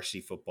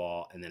varsity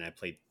football, and then I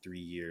played 3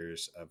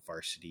 years of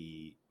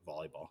varsity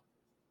volleyball.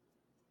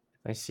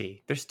 I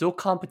see. There's still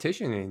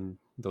competition in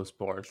those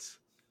sports,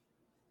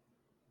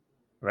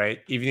 right?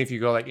 Even if you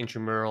go like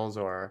intramurals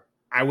or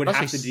I would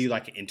especially have to do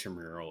like an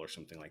intramural or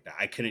something like that.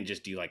 I couldn't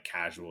just do like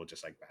casual,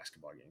 just like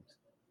basketball games.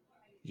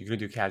 you can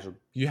do casual.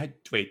 You had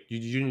wait,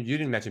 you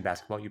didn't mention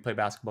basketball. You play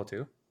basketball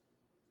too?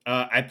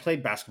 I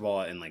played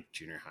basketball in like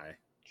junior high.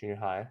 Junior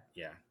high.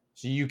 Yeah,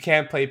 So you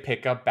can't play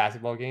pickup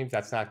basketball games.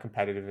 That's not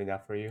competitive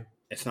enough for you.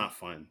 it's not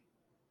fun.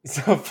 It's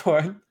so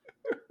fun.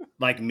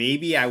 Like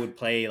maybe I would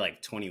play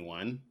like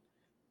 21,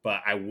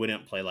 but I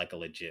wouldn't play like a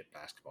legit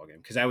basketball game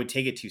because I would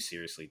take it too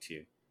seriously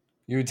too.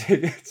 You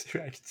take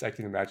it. I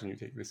can imagine you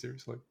taking this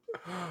seriously.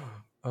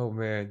 Oh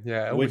man,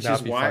 yeah, it would Which is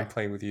not be why fun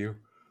playing with you.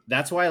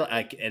 that's why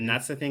like, and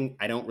that's the thing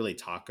I don't really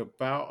talk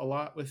about a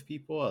lot with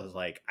people is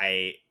like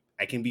I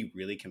can be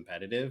really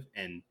competitive,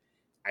 and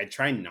I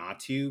try not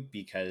to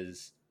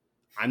because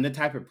I'm the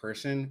type of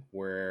person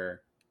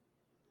where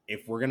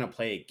if we're gonna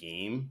play a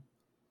game,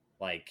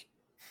 like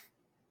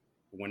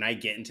when I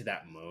get into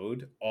that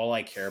mode, all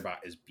I care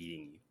about is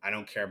beating you. I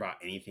don't care about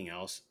anything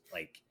else,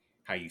 like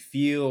how you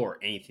feel or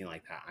anything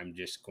like that. I'm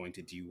just going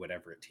to do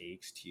whatever it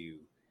takes to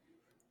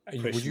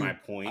Would push my you?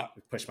 point,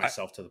 push I,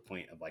 myself to the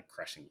point of like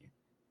crushing you.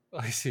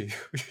 I see.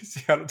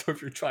 See, I don't know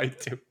if you're trying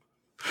to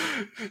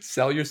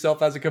sell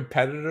yourself as a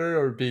competitor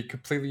or be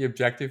completely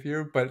objective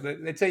here, but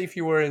let's say if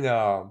you were in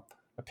a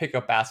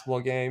pickup basketball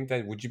game,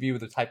 then would you be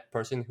with the type of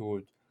person who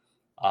would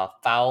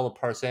foul a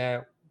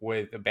person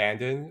with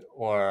abandon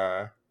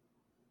or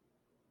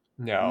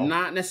no?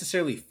 Not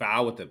necessarily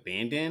foul with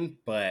abandon,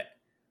 but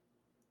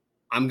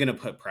I'm gonna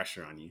put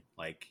pressure on you.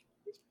 Like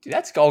Dude,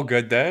 that's all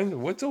good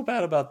then. What's so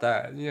bad about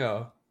that?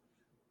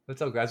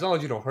 That's okay as long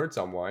as you don't hurt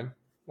someone.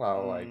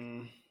 Well, like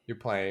mm, you're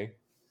playing.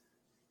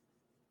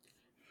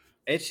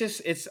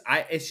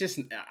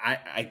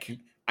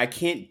 I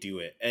can't do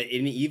it.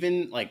 And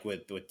even like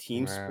with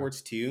team Wow.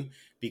 sports too,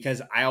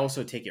 because I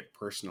also take it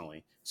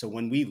personally. So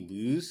when we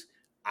lose,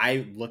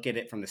 I look at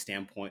it from the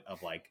standpoint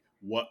of like,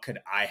 what could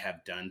I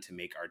have done to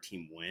make our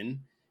team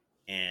win?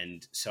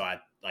 And so I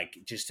like,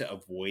 just to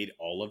avoid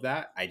all of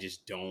that, I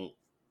just don't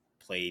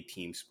play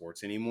team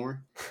sports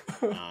anymore.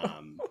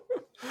 Um,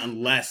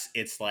 Unless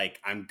it's like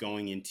I'm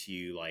going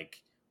into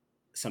like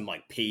some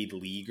like paid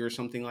league or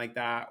something like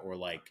that, or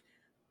like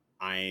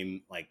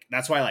I'm like,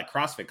 that's why I like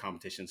CrossFit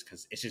competitions,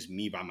 because it's just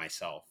me by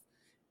myself,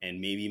 and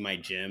maybe my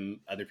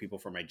gym, other people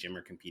from my gym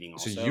are competing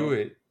So you also,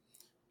 would,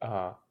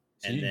 so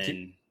and you get,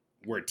 then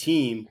we're a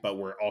team, but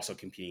we're also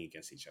competing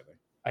against each other.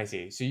 I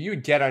see. So you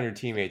would get on your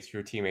teammates.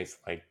 Your teammates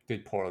like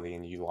did poorly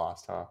and you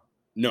lost, huh?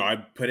 No, I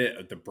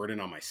put the burden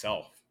on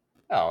myself.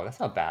 Oh, that's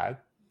not bad.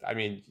 I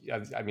mean,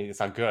 it's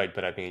not good,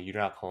 but I mean, you're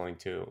not going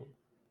to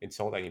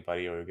insult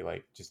anybody or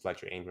like just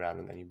let your anger out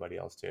on anybody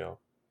else too.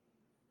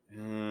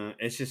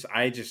 It's just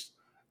I just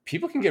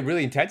People can get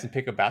really intense and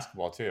pick up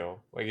basketball too.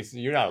 Like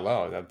you're not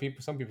alone.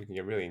 Some people can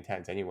get really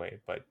intense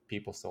anyway, but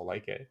people still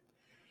like it.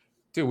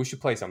 Dude, we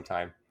should play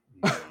sometime.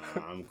 nah,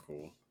 I'm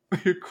cool.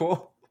 You're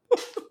cool.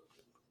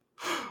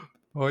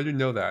 Oh, I didn't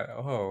know that.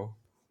 Oh,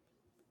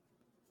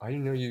 I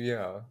didn't know you.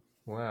 Yeah.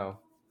 Wow.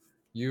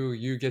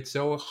 You get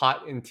so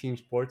hot in team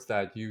sports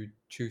that you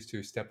choose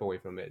to step away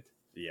from it.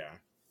 Yeah,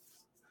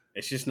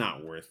 it's just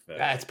not worth the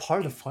It's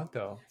part of the fun,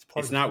 though. It's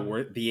part It's of the not fun.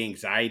 worth the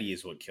anxiety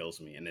is what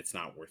kills me, and it's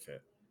not worth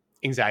it.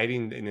 Anxiety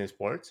in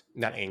sports,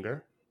 not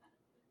anger.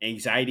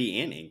 Anxiety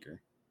and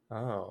anger.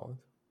 Oh,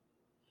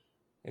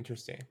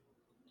 interesting.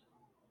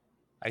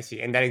 I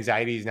see. And that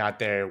anxiety is not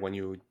there when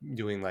you're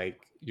doing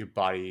like your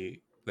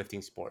body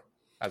lifting sport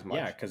as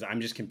Yeah, much. because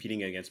I'm just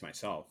competing against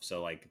myself.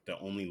 So like the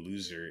only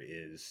loser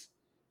is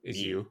Is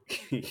me. you.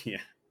 Yeah.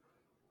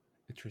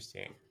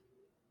 Interesting.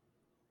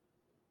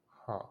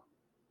 Huh.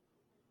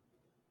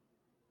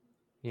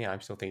 Yeah,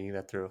 I'm still thinking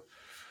that through.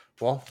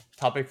 Well,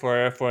 topic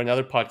for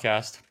another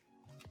podcast.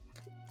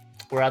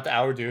 We're at the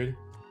hour, dude.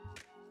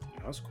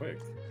 That was quick.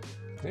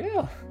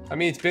 Yeah. I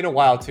mean, it's been a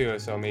while too,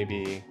 so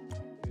maybe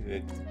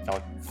it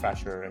felt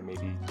fresher and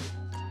maybe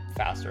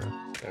faster,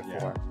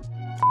 therefore.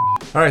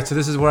 All right, so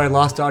this is where I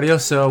lost audio,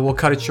 so we'll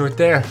cut it short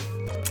there.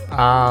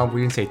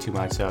 We didn't say too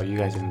much, so you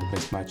guys didn't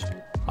miss much.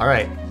 All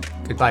right,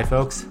 goodbye,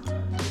 folks.